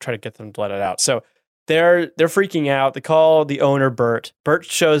to let it out. So they're freaking out. They call the owner, Bert. Bert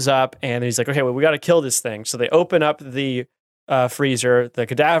shows up, and he's like, "Okay, well, we got to kill this thing." So they open up the freezer. The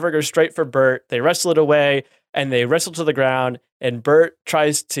cadaver goes straight for Bert. They wrestle it away, and they wrestle to the ground. And Bert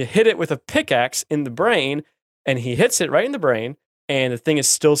tries to hit it with a pickaxe in the brain, and he hits it right in the brain, and the thing is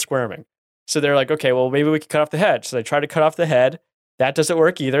still squirming. So they're like, "Okay, well, maybe we can cut off the head." So they try to cut off the head. That doesn't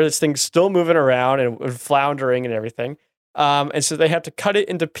work either. This thing's still moving around and floundering and everything. And so they have to cut it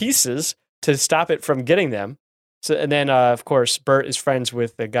into pieces to stop it from getting them. So, and then, of course, Bert is friends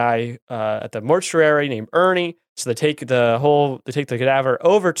with the guy at the mortuary named Ernie. So they take the cadaver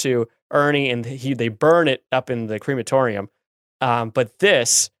over to Ernie, and they burn it up in the crematorium. But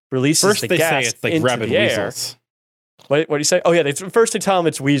this releases first the they gas say it's like into rabid the air. weasels. What do you say? Oh yeah, first they tell him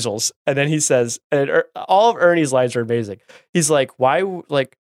it's weasels, and then he says, and all of Ernie's lines are amazing. He's like, "Why,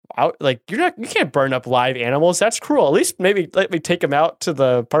 like you can't burn up live animals. That's cruel. At least maybe let me take them out to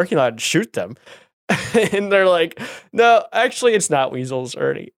the parking lot and shoot them." And they're like, "No, actually, it's not weasels,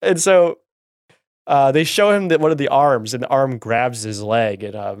 Ernie." And so they show him that one of the arms, and the arm grabs his leg,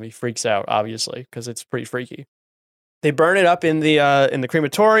 and he freaks out, obviously, because it's pretty freaky. They burn it up in the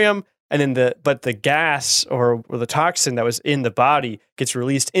crematorium. And then but the gas or the toxin that was in the body gets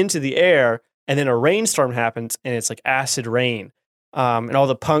released into the air, and then a rainstorm happens, and it's like acid rain. And all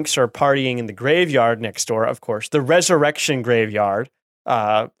the punks are partying in the graveyard next door, of course, the Resurrection Graveyard,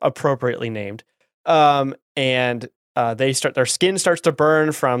 appropriately named. And their skin starts to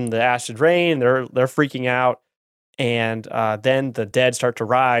burn from the acid rain. They're freaking out, and then the dead start to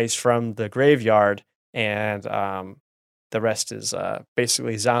rise from the graveyard, and the rest is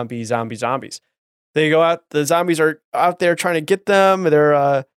basically zombies. They go out. The zombies are out there trying to get them.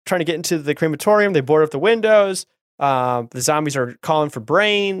 They're trying to get into the crematorium. They board up the windows. The zombies are calling for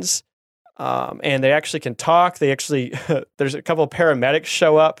brains. and they actually can talk. They actually there's a couple of paramedics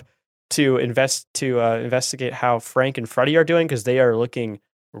show up to investigate how Frank and Freddy are doing because they are looking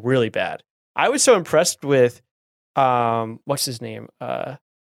really bad. I was so impressed with what's his name?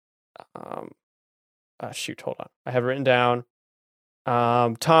 Shoot, hold on. I have it written down.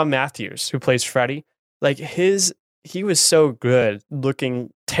 Tom Matthews, who plays Freddy. Like he was so good,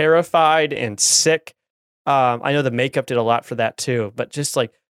 looking terrified and sick. I know the makeup did a lot for that too, but just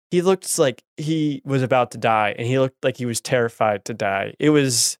like he looked like he was about to die, and he looked like he was terrified to die. It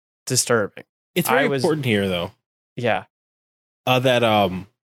was disturbing. It's very important here, though. Yeah. That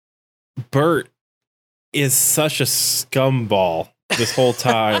Bert is such a scumball this whole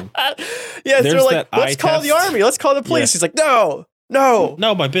time. Yes, they're There's like, that let's eye call the test. army. Let's call the police. Yeah. He's like, no,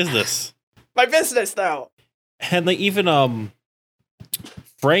 My business. my business now. And like even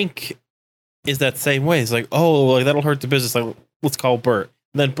Frank is that same way. It's like, oh, like that'll hurt the business. Like, let's call Bert.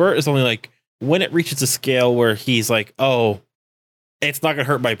 And then Bert is only like, when it reaches a scale where he's like, oh, it's not gonna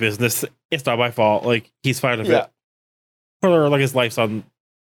hurt my business. It's not my fault. Like he's fine with Yeah. it. Or like his life's on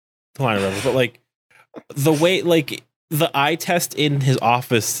the line or whatever. But like the way like the eye test in his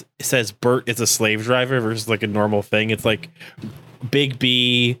office says Bert is a slave driver versus like a normal thing. It's like big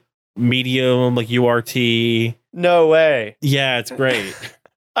B, medium, like URT. No way. Yeah, it's great.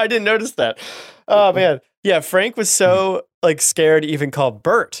 I didn't notice that. Oh man. Yeah, Frank was so like scared to even call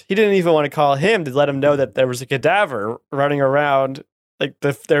Bert. He didn't even want to call him to let him know that there was a cadaver running around like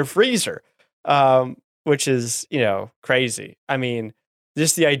their freezer. Which is, crazy. I mean,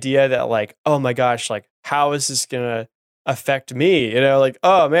 just the idea that like, oh my gosh, like how is this gonna affect me? Like,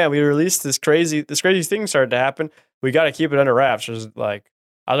 oh man, we released this crazy thing started to happen. We got to keep it under wraps. Just like,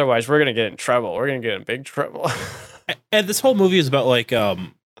 otherwise we're gonna get in trouble. We're gonna get in big trouble. And this whole movie is about like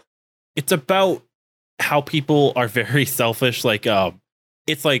it's about how people are very selfish. Like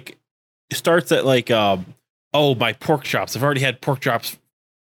it's like it starts at like oh, my pork chops. I've already had pork chops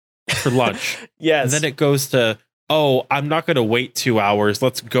for lunch. Yes. And then it goes to, oh, I'm not going to wait 2 hours.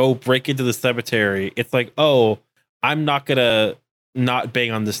 Let's go break into the cemetery. It's like, oh, I'm not going to not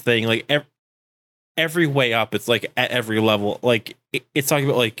bang on this thing. Like every way up, it's like at every level. Like it's talking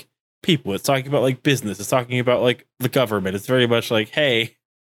about like people. It's talking about like business. It's talking about like the government. It's very much like, hey,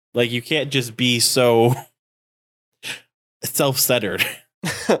 like you can't just be so self-centered.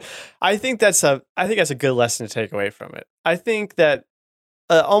 I think that's a good lesson to take away from it. I think that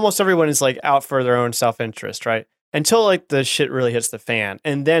almost everyone is like out for their own self-interest, right? Until like the shit really hits the fan.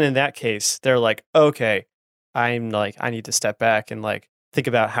 And then in that case, they're like, okay, I need to step back and like think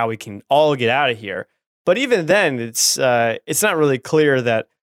about how we can all get out of here. But even then, it's not really clear that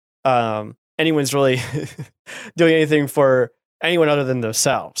anyone's really doing anything for anyone other than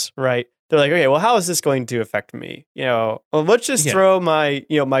themselves, right? They're like, okay, well, how is this going to affect me? Well, let's just throw my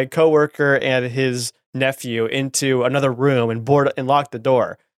my coworker and his nephew into another room and lock the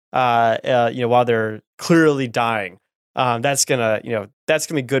door. While they're clearly dying. That's gonna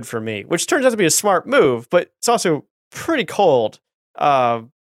be good for me. Which turns out to be a smart move, but it's also pretty cold to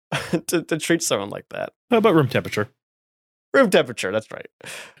treat someone like that. How about room temperature? Room temperature. That's right.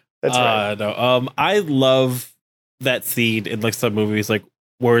 That's right. No. I love that scene in like some movies, like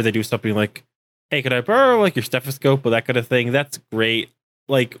where they do something like, "Hey, can I borrow like your stethoscope?" or that kind of thing. That's great.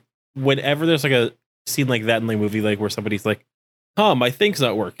 Like whenever there's like a scene like that in the movie, like where somebody's like, my thing's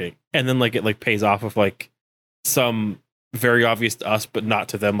not working, and then like it like pays off with like some very obvious to us but not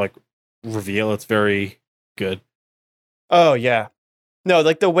to them like reveal. It's very good. Oh yeah. No,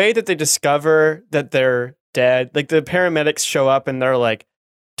 like the way that they discover that they're dead, like the paramedics show up and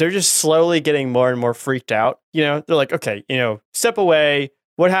they're just slowly getting more and more freaked out. They're like, okay, step away.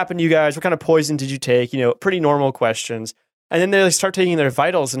 What happened to you guys? What kind of poison did you take? Pretty normal questions. And then they like start taking their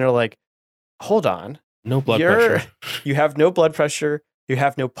vitals and they're like, hold on. No blood pressure. You have no blood pressure. You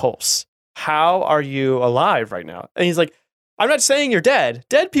have no pulse. How are you alive right now? And he's like, I'm not saying you're dead.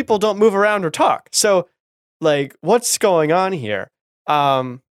 Dead people don't move around or talk. So, like, what's going on here?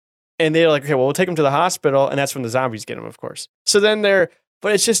 And they're like, okay, well, we'll take him to the hospital. And that's when the zombies get him, of course. So then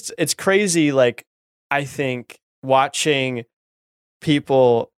but it's crazy. Like, I think watching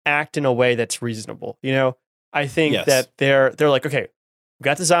people act in a way that's reasonable. I think that they're like, okay, we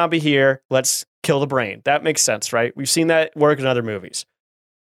got the zombie here. Let's kill the brain. That makes sense, right? We've seen that work in other movies.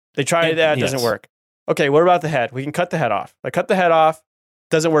 They tried that, it doesn't work. Okay, what about the head? We can cut the head off. I cut the head off,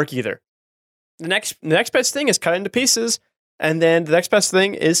 doesn't work either. The next best thing is cut into pieces, and then the next best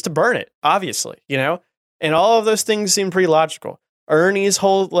thing is to burn it, obviously, And all of those things seem pretty logical. Ernie's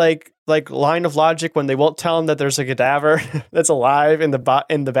whole like line of logic when they won't tell him that there's a cadaver that's alive in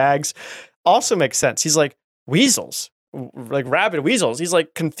the bags also makes sense. He's like, weasels. like rabid weasels. He's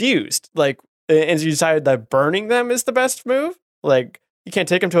like confused. Like, and you decided that burning them is the best move. Like, you can't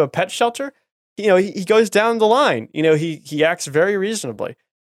take him to a pet shelter. You know, he goes down the line. You know, he acts very reasonably.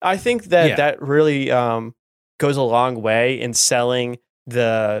 I think that Yeah. that really goes a long way in selling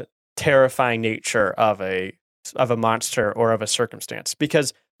the terrifying nature of a monster or of a circumstance,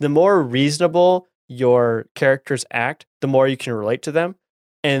 because the more reasonable your characters act, the more you can relate to them,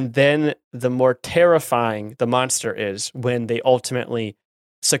 and then the more terrifying the monster is when they ultimately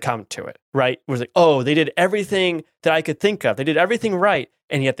succumb to it, right? Where it's like, oh, they did everything that I could think of, they did everything right,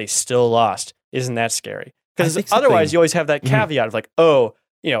 and yet they still lost. Isn't that scary? Because think otherwise something- you always have that Mhm. caveat of like, oh,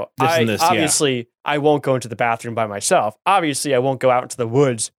 you know, This and this, yeah. obviously I won't go into the bathroom by myself. Obviously I won't go out into the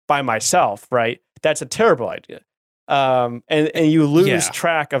woods by myself, right? That's a terrible idea. And you lose Yeah.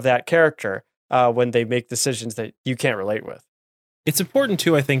 track of that character when they make decisions that you can't relate with. It's important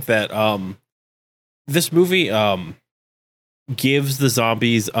too, I think, that this movie gives the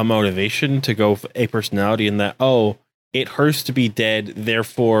zombies a motivation to go for a personality, in that, oh, it hurts to be dead,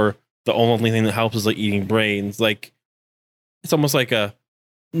 therefore the only thing that helps is like eating brains. Like, it's almost like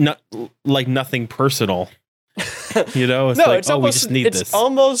nothing personal. You know, it's No, like, it's oh, almost, we just need it's this.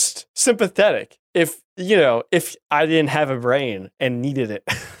 almost sympathetic. If I didn't have a brain and needed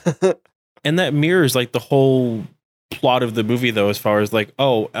it. And that mirrors like the whole plot of the movie, though, as far as like,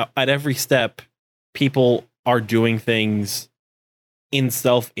 oh, at every step, people are doing things in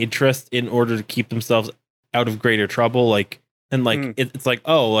self-interest in order to keep themselves out of greater trouble. Like, and like, it's like,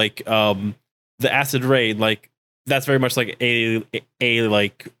 oh, like, the acid rain, like, that's very much like a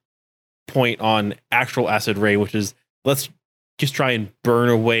like point on actual acid rain, which is, let's just try and burn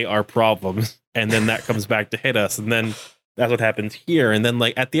away our problems, and then that comes back to hit us, and then that's what happens here. And then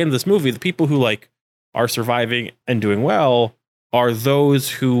like at the end of this movie, the people who like are surviving and doing well are those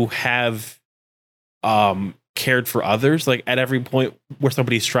who have cared for others. Like, at every point where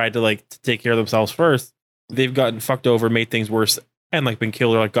somebody's tried to like to take care of themselves first, they've gotten fucked over, made things worse, and like been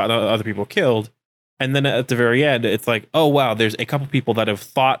killed, or like gotten other people killed. And then at the very end, it's like, oh wow, there's a couple people that have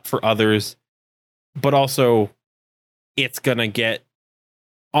thought for others, but also it's gonna get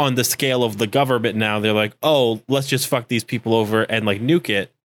on the scale of the government now. They're like, oh, let's just fuck these people over and like nuke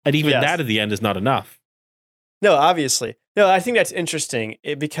it. And even Yes. that at the end is not enough. No, obviously. No, I think that's interesting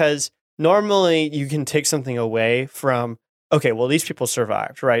because normally you can take something away from, okay, well, these people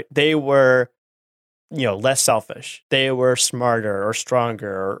survived, right? They were, less selfish. They were smarter or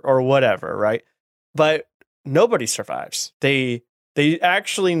stronger or whatever, right? But nobody survives. They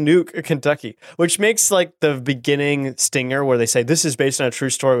actually nuke Kentucky, which makes like the beginning stinger where they say this is based on a true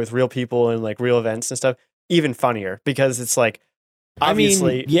story with real people and like real events and stuff even funnier, because it's like,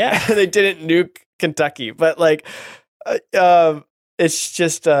 obviously, yeah. they didn't nuke Kentucky, but like, it's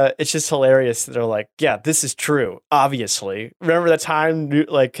just hilarious that they're like, yeah, this is true. Obviously, remember the time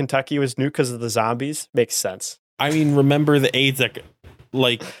like Kentucky was nuked because of the zombies? Makes sense. I mean, remember the AIDS that,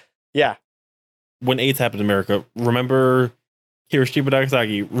 like, Yeah, when AIDS happened in America, remember Hiroshima,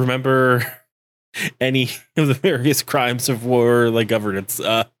 Nagasaki, remember any of the various crimes of war, like governance.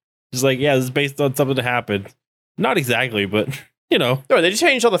 Just like, yeah, this is based on something that happened. Not exactly, but no, they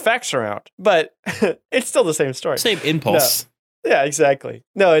changed all the facts around, but it's still the same story. same impulse. Yeah, exactly.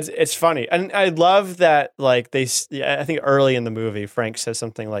 No, it's funny, and I love that. Like I think early in the movie, Frank says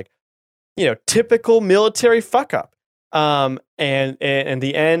something like, typical military fuck up. And in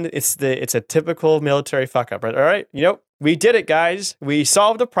the end, it's a typical military fuck up, right? All right, we did it, guys. We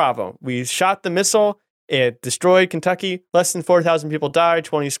solved a problem. We shot the missile. It destroyed Kentucky. Less than 4,000 people died.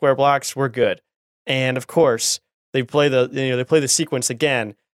 20 square blocks. We're good. And of course, they play the sequence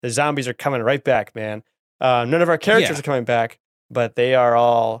again. The zombies are coming right back, man. None of our characters Yeah. are coming back, but they are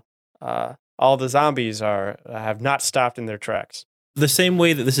all the zombies have not stopped in their tracks. The same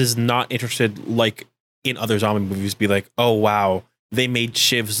way that this is not interested, like in other zombie movies, be like, oh wow, they made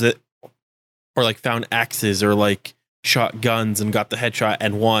shivs that, or like found axes, or like shot guns and got the headshot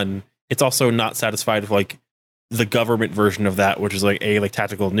and won. It's also not satisfied with like the government version of that, which is like a like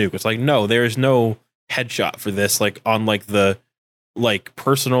tactical nuke. It's like, no, there is no headshot for this, like on like the like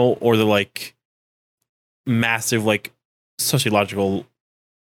personal or the like massive like sociological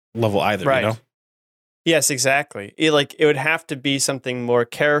level either, Right. you know? Yes, exactly. It would have to be something more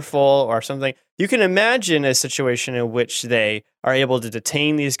careful or something. You can imagine a situation in which they are able to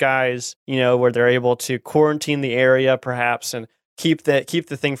detain these guys, where they're able to quarantine the area perhaps and keep the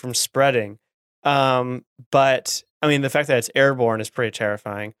thing from spreading. But I mean, the fact that it's airborne is pretty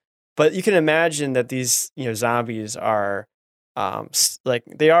terrifying. But you can imagine that these, zombies are it's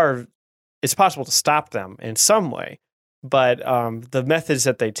possible to stop them in some way. but the methods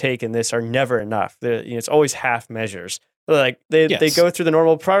that they take in this are never enough. It's always half measures. Like they Yes. go through the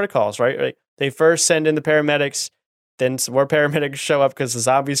normal protocols, right? Like they first send in the paramedics, then some more paramedics show up because the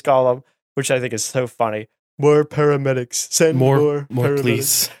zombies call them, which I think is so funny. More paramedics, send more paramedics.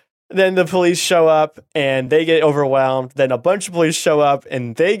 please. Then the police show up and they get overwhelmed. Then a bunch of police show up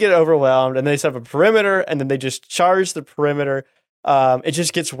and they get overwhelmed, and they set up a perimeter, and then they just charge the perimeter. It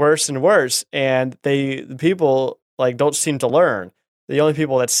just gets worse and worse, and the people like don't seem to learn. The only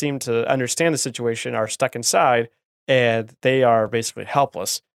people that seem to understand the situation are stuck inside, and they are basically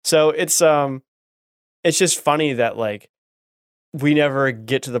helpless. So it's just funny that like we never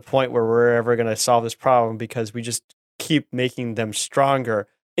get to the point where we're ever going to solve this problem because we just keep making them stronger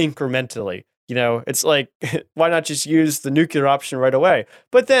incrementally. It's like, why not just use the nuclear option right away?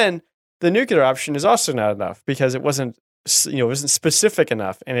 But then the nuclear option is also not enough because it wasn't specific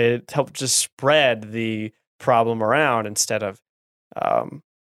enough, and it helped just spread the problem around instead of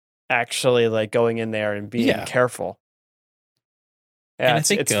actually like going in there and being careful. Yeah, And I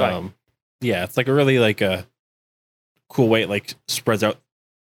think it's fun. it's like a really like a cool way it like spreads out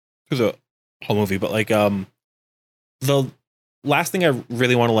through the whole movie. But like the last thing I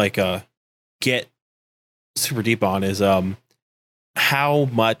really want to like get super deep on is how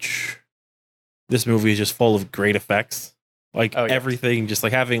much this movie is just full of great effects. Like everything, just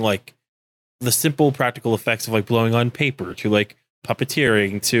like having like the simple practical effects of like blowing on paper to like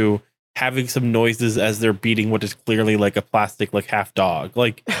puppeteering to having some noises as they're beating what is clearly like a plastic like half dog.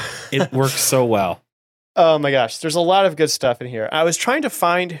 Like it works so well. Oh my gosh, there's a lot of good stuff in here. I was trying to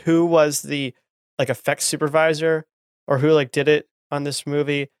find who was the like effects supervisor or who like did it on this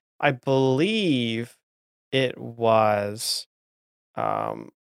movie. I believe it was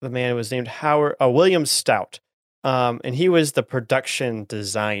the man who was named William Stout. And he was the production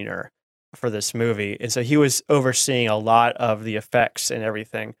designer for this movie. And so he was overseeing a lot of the effects and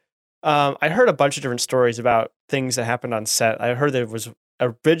everything. I heard a bunch of different stories about things that happened on set. I heard there was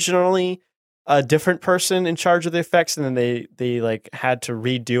originally a different person in charge of the effects, and then they like had to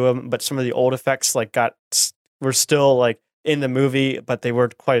redo them. But some of the old effects like were still like in the movie, but they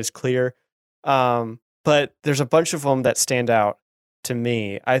weren't quite as clear. But there's a bunch of them that stand out to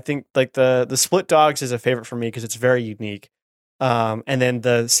me. I think like the split dogs is a favorite for me because it's very unique. And then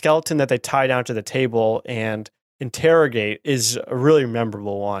the skeleton that they tie down to the table and interrogate is a really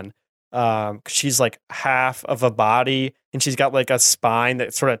memorable one. She's like half of a body, and she's got like a spine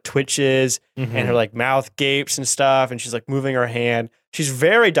that sort of twitches, and her like mouth gapes and stuff, and she's like moving her hand. She's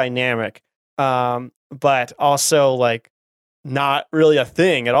very dynamic, but also like not really a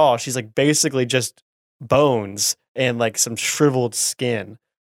thing at all. She's like basically just bones and like some shriveled skin.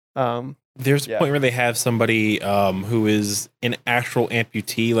 There's a point where they have somebody who is an actual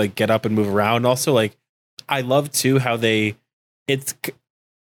amputee like get up and move around. Also, like I love too how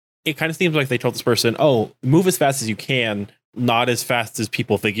it kind of seems like they told this person, "Oh, move as fast as you can, not as fast as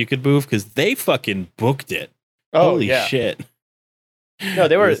people think you could move," because they fucking booked it. Oh, holy shit! No,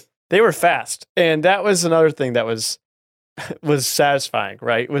 they were fast, and that was another thing that was satisfying.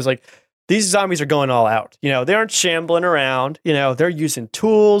 Right? It was like these zombies are going all out. They aren't shambling around. They're using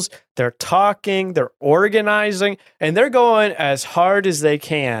tools. They're talking. They're organizing, and they're going as hard as they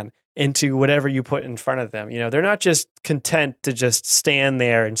can into whatever you put in front of them. They're not just content to just stand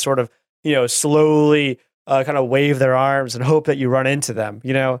there and sort of, slowly kind of wave their arms and hope that you run into them.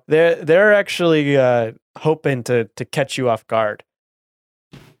 They're actually hoping to catch you off guard.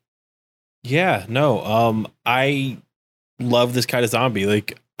 Yeah, no, I love this kind of zombie.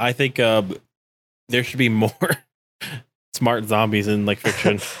 Like, I think there should be more smart zombies in like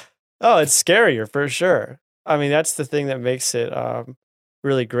fiction. Oh, it's scarier for sure. I mean, that's the thing that makes it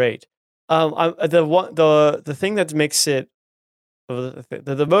really great. The thing that makes it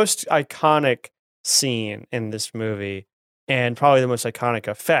the most iconic scene in this movie, and probably the most iconic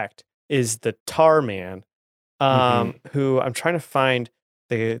effect, is the Tar Man. Who I'm trying to find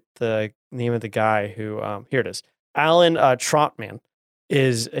the name of the guy who here it is. Alan Trotman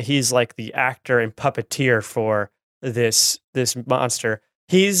he's like the actor and puppeteer for this monster.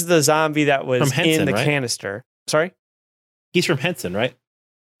 He's the zombie that was From Henson, in the right? canister. Sorry? He's from Henson, right?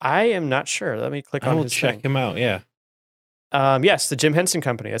 I am not sure. Let me click I on will his check thing. him out. Yeah. Yes, the Jim Henson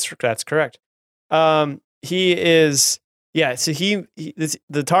Company. That's correct. He is, yeah. So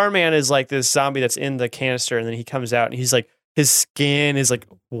the Tar Man is like this zombie that's in the canister, and then he comes out, and he's like, his skin is like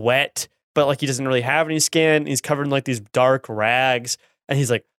wet, but like he doesn't really have any skin. He's covered in like these dark rags, and he's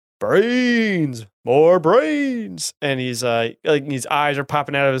like, brains, more brains, and he's like his eyes are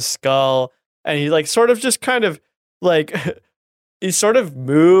popping out of his skull, and he like sort of just kind of like he sort of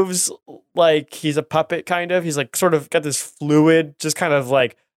moves like he's a puppet, kind of. He's like sort of got this fluid, just kind of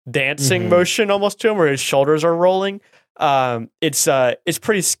like dancing motion almost to him, where his shoulders are rolling. It's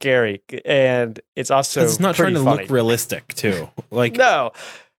pretty scary, and it's also It's not trying pretty to funny. look realistic too. Like No,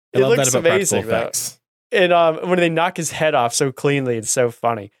 I it love that looks about practical amazing though. effects. And when they knock his head off so cleanly, it's so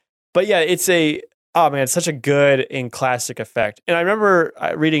funny. But yeah, it's such a good and classic effect. And I remember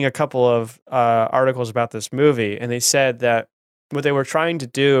reading a couple of articles about this movie, and they said that what they were trying to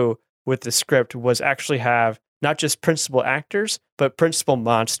do with the script was actually have not just principal actors, but principal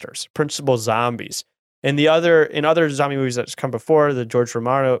monsters, principal zombies. In other zombie movies that's come before, the George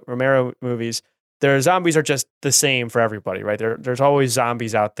Romero movies, their zombies are just the same for everybody, right? There's always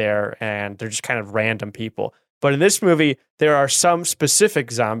zombies out there, and they're just kind of random people. But in this movie, there are some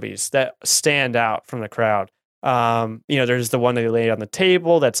specific zombies that stand out from the crowd. There's the one that they laid on the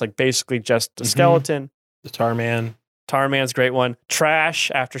table that's like basically just a skeleton. The Tar Man. Tar Man's a great one.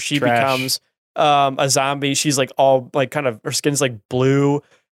 Trash, after she Trash. becomes a zombie, she's like all like kind of, her skin's like blue,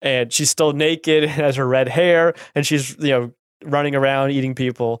 and she's still naked and has her red hair, and she's running around eating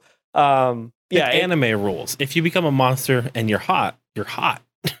people. Anime rules. If you become a monster and you're hot, you're hot.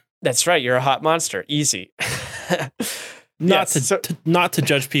 That's right. You're a hot monster. Easy. Not to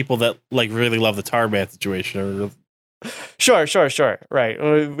judge people that like really love the Tar Man situation. Sure. Right.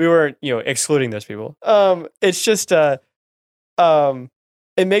 We weren't, excluding those people. It's just, it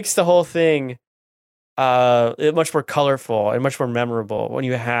makes the whole thing, much more colorful and much more memorable when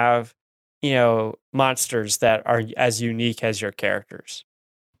you have, monsters that are as unique as your characters.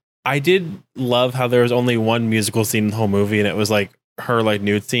 I did love how there was only one musical scene in the whole movie, and it was like her like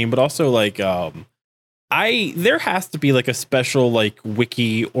nude scene, but also like there has to be like a special like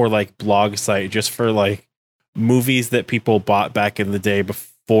wiki or like blog site just for like movies that people bought back in the day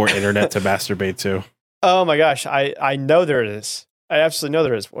before internet to masturbate to. Oh my gosh, I know there is. I absolutely know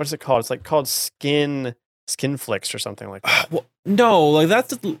there is. What's it called? It's like called Skinflix or something like that. Well, no, like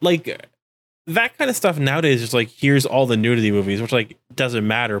that's like that kind of stuff nowadays is like, here's all the nudity movies, which like doesn't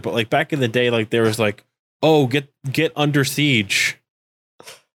matter. But like back in the day, like there was like, oh, get Under Siege.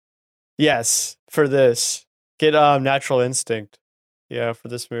 Yes, for this. Get Natural Instinct. Yeah, for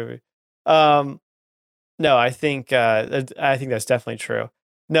this movie. No, I think that's definitely true.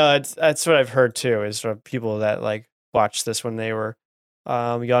 No, that's what I've heard too, is from people that like watched this when they were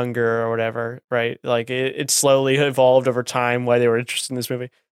younger or whatever, right? Like it slowly evolved over time why they were interested in this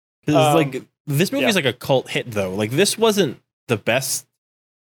movie. Because like this movie is like a cult hit though. Like this wasn't the best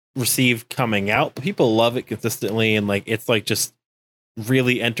received coming out, but people love it consistently, and like it's like just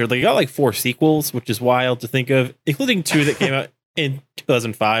really entered. Like it got like 4 sequels, which is wild to think of, including 2 that came out in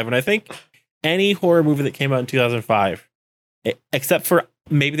 2005. And I think any horror movie that came out in 2005, except for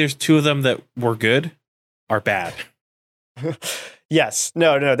maybe there's 2 of them that were good, are bad. Yes.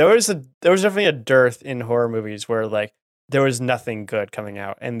 No. There was definitely a dearth in horror movies where like there was nothing good coming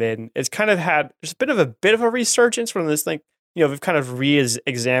out, and then it's kind of had just a bit of a resurgence from this thing. We've kind of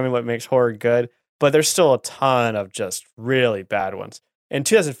re-examined what makes horror good, but there's still a ton of just really bad ones. And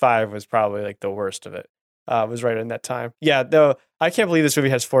 2005 was probably like the worst of it. Was right in that time. Yeah, though I can't believe this movie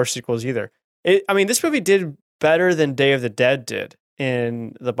has 4 sequels either. This movie did better than Day of the Dead did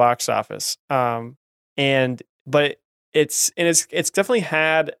in the box office. But it's definitely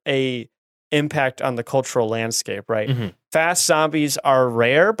had a impact on the cultural landscape, right? Mm-hmm. Fast zombies are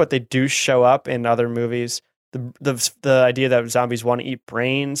rare, but they do show up in other movies. The idea that zombies want to eat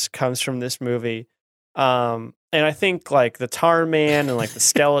brains comes from this movie. And I think like the Tar Man and like the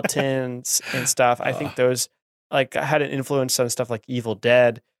skeletons and stuff, I think those like had an influence on stuff like Evil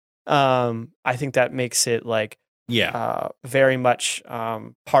Dead. I think that makes it like very much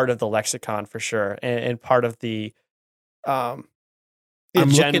part of the lexicon for sure, and part of the I'm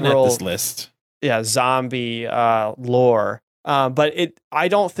looking at this list. Yeah, zombie lore. But I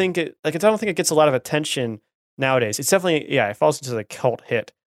don't think it gets a lot of attention nowadays. It's definitely it falls into the cult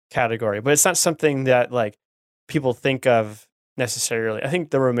hit category, but it's not something that like people think of necessarily. I think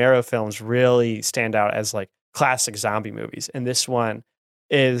the Romero films really stand out as like classic zombie movies, and this one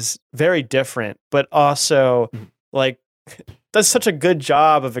is very different, but also like does such a good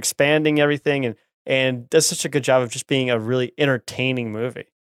job of expanding everything and does such a good job of just being a really entertaining movie.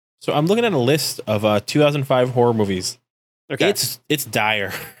 So I'm looking at a list of 2005 horror movies. Okay, it's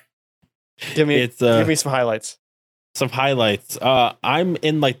dire. Give me some highlights. Some highlights. I'm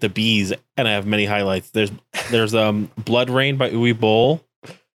in like the B's, and I have many highlights. There's Blood Rain by Uwe Boll.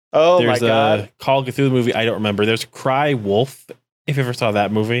 Oh my god! There's a Call of Cthulhu movie I don't remember. There's Cry Wolf. If you ever saw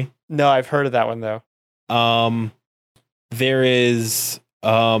that movie. No, I've heard of that one though. There is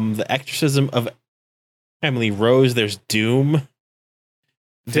The Exorcism of Emily Rose. There's Doom.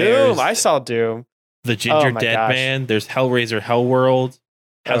 There's Doom. I saw Doom. the Ginger my Dead gosh. Man. There's Hellraiser Hellworld,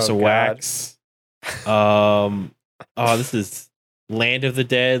 House Oh, of God. Wax. Oh, this is Land of the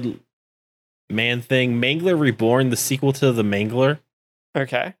Dead, Man Thing, Mangler Reborn, the sequel to the Mangler,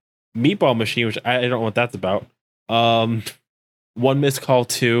 Okay. Meatball Machine, which I don't know what that's about. One Missed Call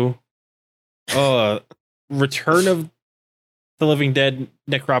 2, Return of the Living Dead,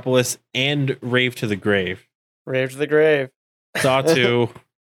 Necropolis, and Rave to the Grave. Rave to the Grave. Saw 2.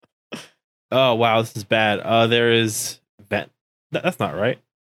 Oh wow, this is bad. There is that's not right.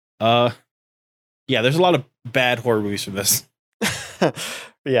 Yeah, there's a lot of bad horror movies from this.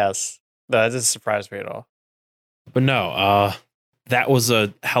 Yes. No, that doesn't surprise me at all. But no, that was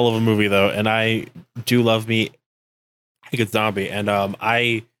a hell of a movie though, and I do love me a good zombie. And what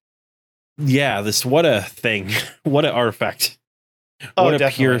a thing. What an artifact. What a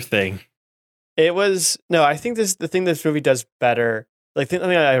pure definitely. thing. It was I think the thing this movie does better. Like the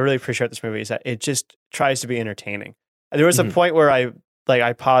thing I really appreciate this movie is that it just tries to be entertaining. There was a Mhm. point where I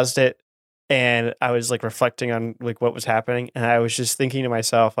paused it and I was like reflecting on like what was happening, and I was just thinking to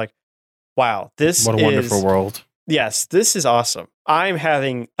myself like, wow, this What a wonderful world. Yes, this is awesome. I'm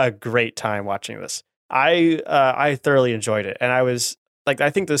having a great time watching this. I thoroughly enjoyed it, and I was like, I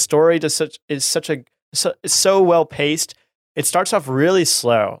think the story is so well paced. It starts off really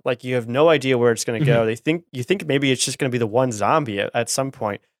slow, like you have no idea where it's going to go. You think maybe it's just going to be the one zombie at some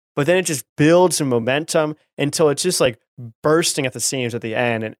point, but then it just builds some momentum until it's just like bursting at the seams at the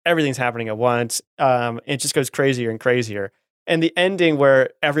end, and everything's happening at once. It just goes crazier and crazier, and the ending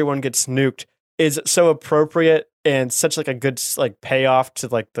where everyone gets nuked is so appropriate and such like a good like payoff to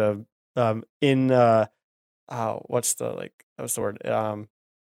like the what's the word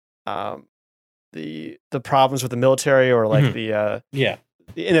the problems with the military, or like Yeah. the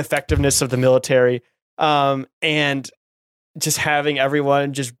ineffectiveness of the military, and just having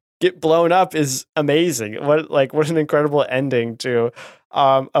everyone just get blown up is amazing. What an incredible ending to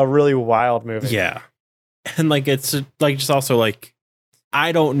a really wild movie. Yeah. And like it's like just also like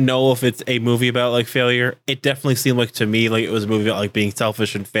I don't know if it's a movie about like failure. It definitely seemed like to me like it was a movie about like being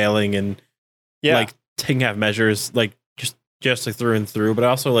selfish and failing and like taking half measures, like just like through and through. But I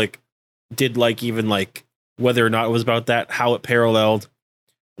also like did like even like whether or not it was about that, how it paralleled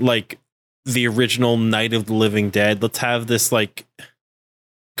like the original Night of the Living Dead. Let's have this like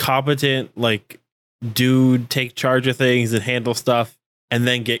competent like dude take charge of things and handle stuff, and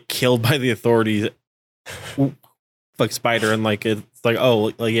then get killed by the authorities like Spider. And like it's like,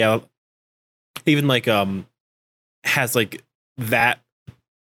 oh, like yeah, even like has like that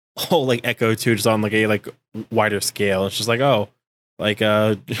whole like echo too, just on like a like wider scale. It's just like, oh, like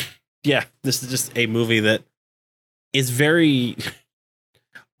yeah, this is just a movie that is very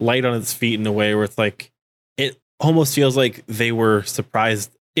light on its feet in a way where it's like it almost feels like they were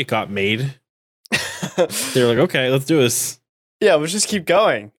surprised it got made. They're like, okay, let's do this. Yeah, we'll just keep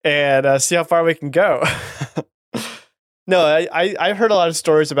going and see how far we can go. No, I heard a lot of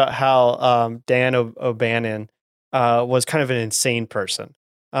stories about how Dan O'Bannon was kind of an insane person.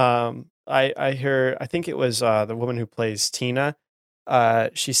 I think it was the woman who plays Tina.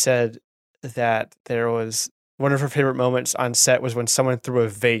 She said that there was one of her favorite moments on set was when someone threw a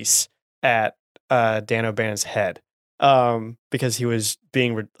vase at Dan O'Bannon's head because he was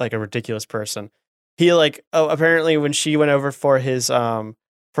being like a ridiculous person. He apparently when she went over for his for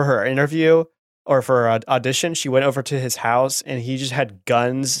her interview or for her audition, she went over to his house and he just had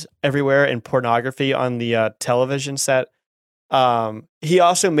guns everywhere and pornography on the television set. He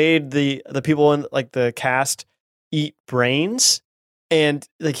also made the people in like the cast eat brains, and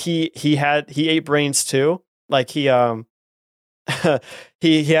like he ate brains too. Like he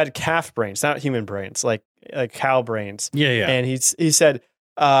he had calf brains, not human brains, like cow brains. Yeah. And he said,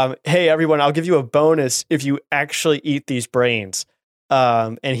 "Hey everyone, I'll give you a bonus if you actually eat these brains."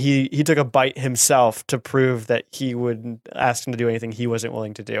 And he took a bite himself to prove that he wouldn't ask him to do anything he wasn't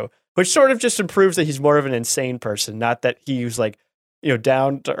willing to do, which sort of just proves that he's more of an insane person, not that he was like,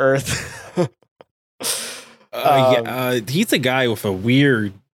 down to earth. He's a guy with a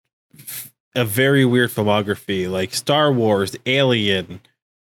very weird filmography, like Star Wars, Alien,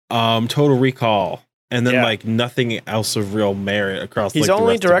 Total Recall, and then like nothing else of real merit across. He's like, the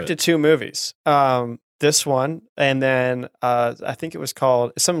only rest of directed it. 2 movies. This one, and then I think it was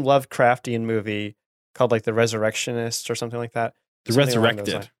called some Lovecraftian movie called like The Resurrectionist or something like that. The Something along those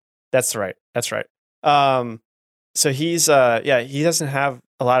Resurrected. lines. That's right. That's right. So he's he doesn't have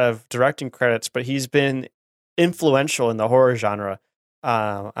a lot of directing credits, but he's been influential in the horror genre.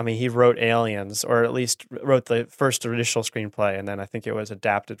 I mean, he wrote Aliens, or at least wrote the first initial screenplay, and then I think it was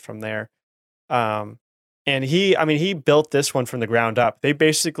adapted from there. And he built this one from the ground up. They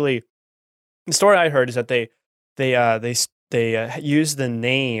basically, the story I heard is that they used the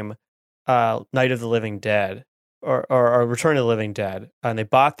name Night of the Living Dead or Return of the Living Dead, and they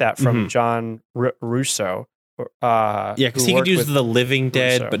bought that from John Russo. Yeah, because who he could worked use with the Living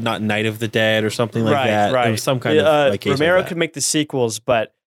Dead, Russo. but not Night of the Dead or something like Right, that. right. It was some kind of like case Romero like that. could make the sequels,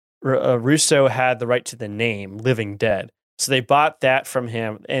 but Russo had the right to the name Living Dead. So they bought that from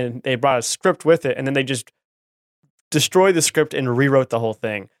him, and they brought a script with it, and then they just destroyed the script and rewrote the whole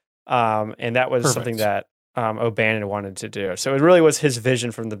thing. And that was something Perfect. that O'Bannon wanted to do. So it really was his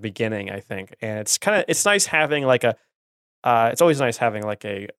vision from the beginning, I think. And it's nice having like it's always nice having like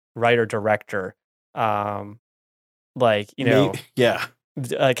a writer director, like, you know, Yeah.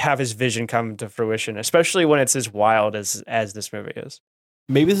 like have his vision come to fruition, especially when it's as wild as this movie is.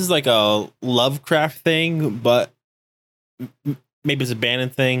 Maybe this is like a Lovecraft thing, but maybe it's a Bannon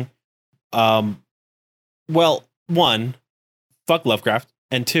thing. Well, one, fuck Lovecraft,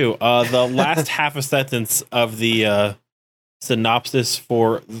 and two, the last half a sentence of the synopsis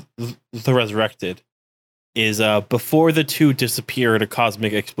for The Resurrected is before the two disappear in a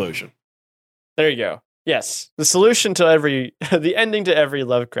cosmic explosion. There you go. Yes, the solution to the ending to every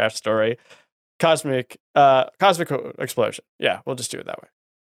Lovecraft story, cosmic explosion. Yeah, we'll just do it that way.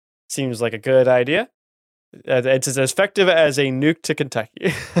 Seems like a good idea. It's as effective as a nuke to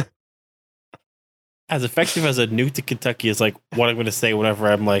Kentucky. As effective as a nuke to Kentucky is like what I'm going to say whenever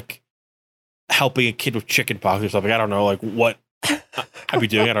I'm like helping a kid with chicken pox or something. I don't know, like what I'd be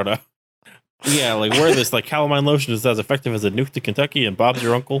doing. I don't know. Yeah, like wear this like calamine lotion is as effective as a nuke to Kentucky, and Bob's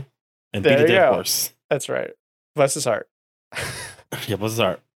your uncle, and There beat a you dead go. horse. That's right. Bless his heart. Yeah, bless his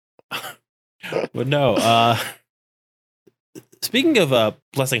heart. But no, speaking of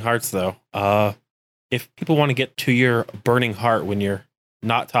blessing hearts though, if people want to get to your burning heart when you're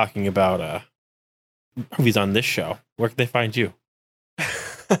not talking about movies on this show, where can they find you?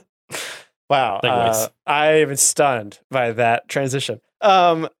 Wow. Segues. I am stunned by that transition.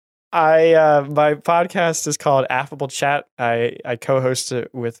 My podcast is called Affable Chat. I co-host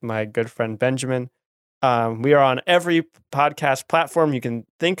it with my good friend Benjamin. We are on every podcast platform you can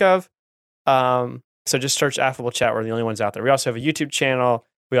think of. So just search Affable Chat. We're the only ones out there. We also have a YouTube channel.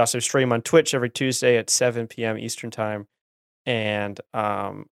 We also stream on Twitch every Tuesday at 7 p.m. Eastern Time. And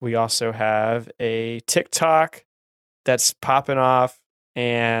we also have a TikTok that's popping off,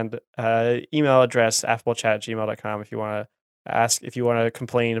 and email address affablechat@gmail.com if you want to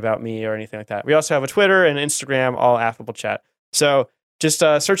complain about me or anything like that. We also have a Twitter and Instagram, all Affable Chat. So just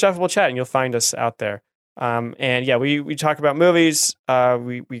search Affable Chat and you'll find us out there. And yeah, we talk about movies.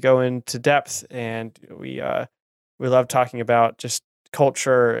 We go into depth, and we love talking about just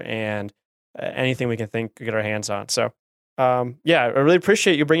culture and anything we can get our hands on. So yeah, I really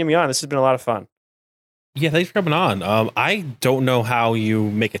appreciate you bringing me on. This has been a lot of fun. Yeah, thanks for coming on. I don't know how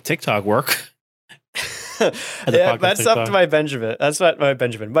you make a TikTok work. Yeah, that's up to my Benjamin. That's not my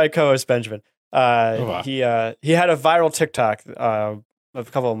Benjamin, my co-host Benjamin. Wow. He had a viral TikTok a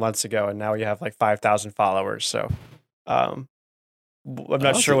couple of months ago, and now we have like 5,000 followers. So I'm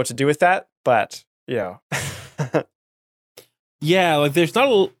not sure what to do with that, but you know. Yeah, like there's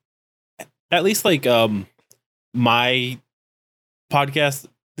not at least like my podcast,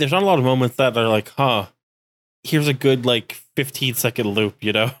 there's not a lot of moments that are like, here's a good like 15-second loop,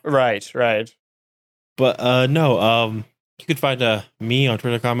 you know? Right. But no, you can find me on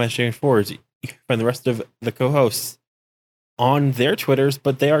Twitter.com as James Fords. You can find the rest of the co-hosts on their Twitters,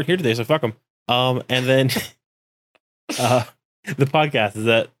 but they aren't here today, so fuck them. And then the podcast is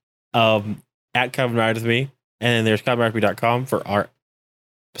at Come Ride With Me, and then there's ComeRideWithMe.com for our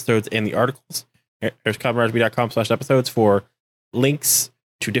episodes and the articles. There's ComeRideWithMe.com/episodes for links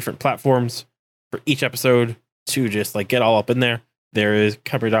to different platforms for each episode to just like get all up in there. There's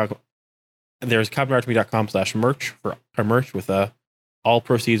ComeRideWithMe.com/merch for our merch with all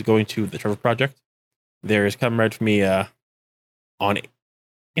proceeds going to the Trevor Project. There's Come Ride With Me on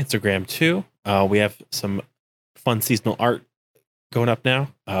Instagram too. We have some fun seasonal art going up now.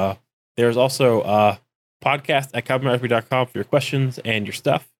 There's also podcast at ComeRideWithMe.com for your questions and your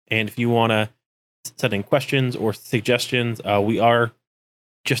stuff. And if you want to send in questions or suggestions, we are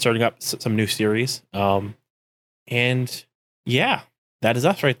just starting up some new series. And yeah, that is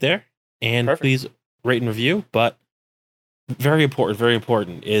us right there. And Perfect. Please rate and review. But very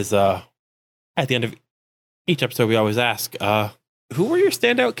important is at the end of each episode, we always ask, who were your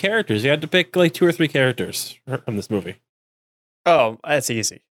standout characters? You had to pick like 2 or 3 characters from this movie. Oh, that's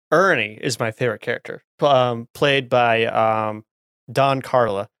easy. Ernie is my favorite character, played by Don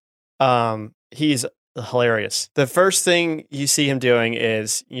Carla. He's hilarious. The first thing you see him doing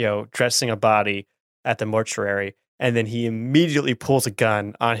is, dressing a body at the mortuary, and then he immediately pulls a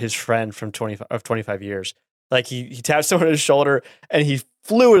gun on his friend from 25 years. Like he taps someone on his shoulder and he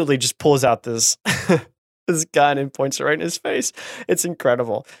fluidly just pulls out this this gun and points it right in his face. It's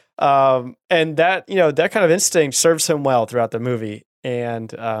incredible. And that, that kind of instinct serves him well throughout the movie.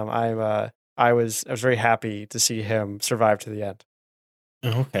 And I was very happy to see him survive to the end.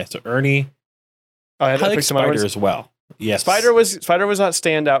 Okay, so Ernie, I had I to like pick some other ones. Spider as well. Yes, Spider was not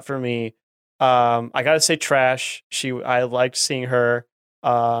standout for me. I gotta say, Trash. I liked seeing her,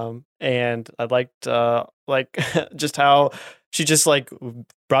 and I liked just how she just like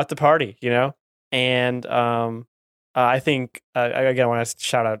brought the party, And I think again, I want to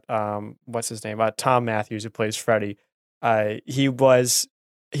shout out what's his name, Tom Matthews, who plays Freddy.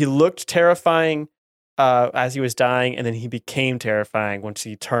 He looked terrifying as he was dying, and then he became terrifying once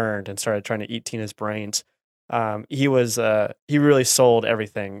he turned and started trying to eat Tina's brains. He really sold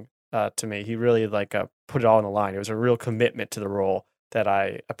everything to me. He really put it all on the line. It was a real commitment to the role that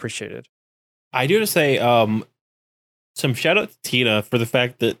I appreciated. I do have to say, some shout out to Tina for the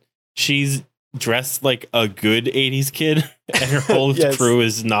fact that she's dressed like a good 80s kid and her whole Yes. crew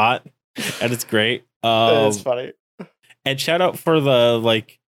is not, and it's great. It's funny. And shout out for the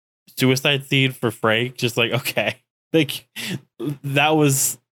suicide scene for Frank. Just okay, that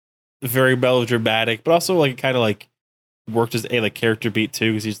was very melodramatic, but also kind of worked as a character beat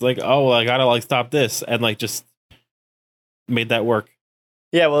too, because he's oh well, I gotta stop this, and just made that work.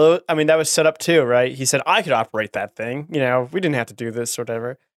 Yeah, well, I mean, that was set up too, right? He said, I could operate that thing. We didn't have to do this or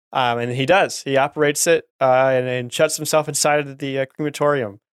whatever. And he does. He operates it and shuts himself inside of the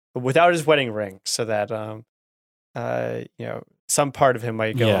crematorium, but without his wedding ring, so that, some part of him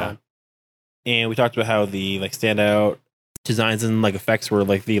might go on. And we talked about how the standout designs and effects were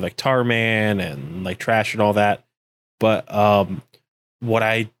the Tar Man and Trash and all that. But what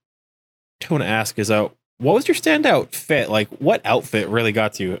I want to ask is, what was your standout fit? What outfit really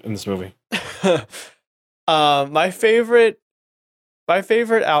got to you in this movie? My favorite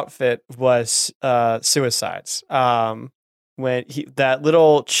outfit was Suicide's. When that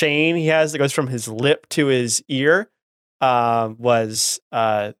little chain he has that goes from his lip to his ear was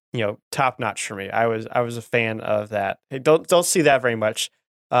top notch for me. I was a fan of that. I don't see that very much.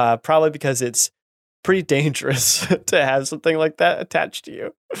 Probably because it's pretty dangerous to have something like that attached to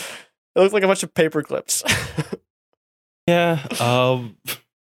you. It looks like a bunch of paper clips. Yeah.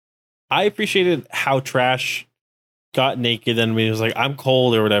 I appreciated how Trash got naked and he was I'm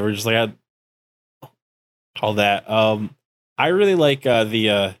cold or whatever. Just all that. I really like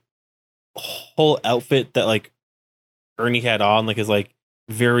the whole outfit that Ernie had on, his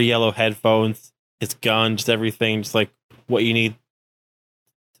very yellow headphones, his gun, just everything, just what you need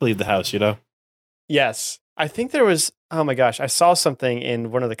to leave the house, Yes. I think there was, oh my gosh, I saw something in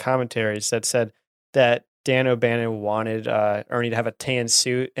one of the commentaries that said that Dan O'Bannon wanted Ernie to have a tan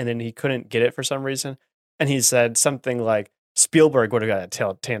suit, and then he couldn't get it for some reason. And he said something like Spielberg would have got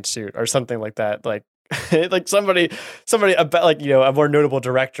a tan suit or something like that. Somebody about a more notable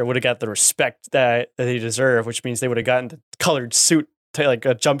director would have got the respect that they deserve, which means they would have gotten the colored suit, a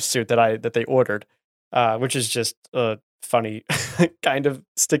jumpsuit that they ordered, which is just a funny kind of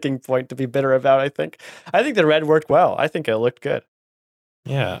sticking point to be bitter about. I think the red worked well. I think it looked good.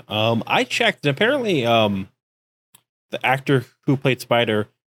 Yeah. I checked, and apparently the actor who played Spider,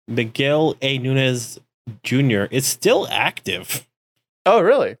 Miguel A. Nunez Jr., is still active. Oh,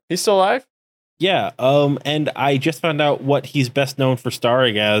 really? He's still alive? Yeah. And I just found out what he's best known for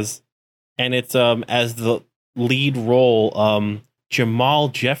starring as, and it's as the lead role, Jamal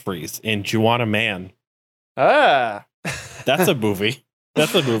Jeffries in Juwanna Mann. Ah. That's a movie.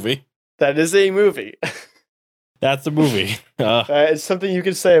 That's a movie. That is a movie. That's a movie. It's something you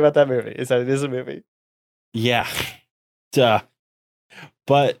can say about that movie, is that it is a movie. Yeah. Duh.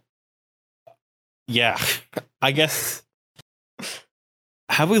 But yeah, I guess.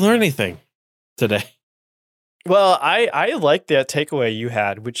 Have we learned anything today? Well, I like that takeaway you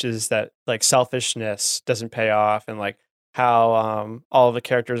had, which is that selfishness doesn't pay off, and how all of the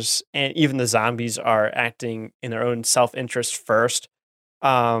characters and even the zombies are acting in their own self-interest first.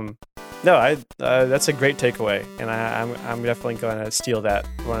 That's a great takeaway, and I'm definitely going to steal that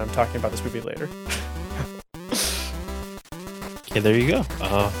when I'm talking about this movie later. Okay, there you go.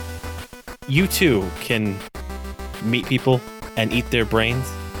 You too can meet people and eat their brains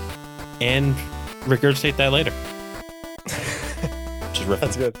and regurgitate that later. Just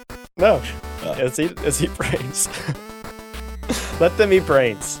That's good. No, let's eat brains. Let them eat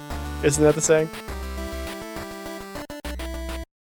brains. Isn't that the saying?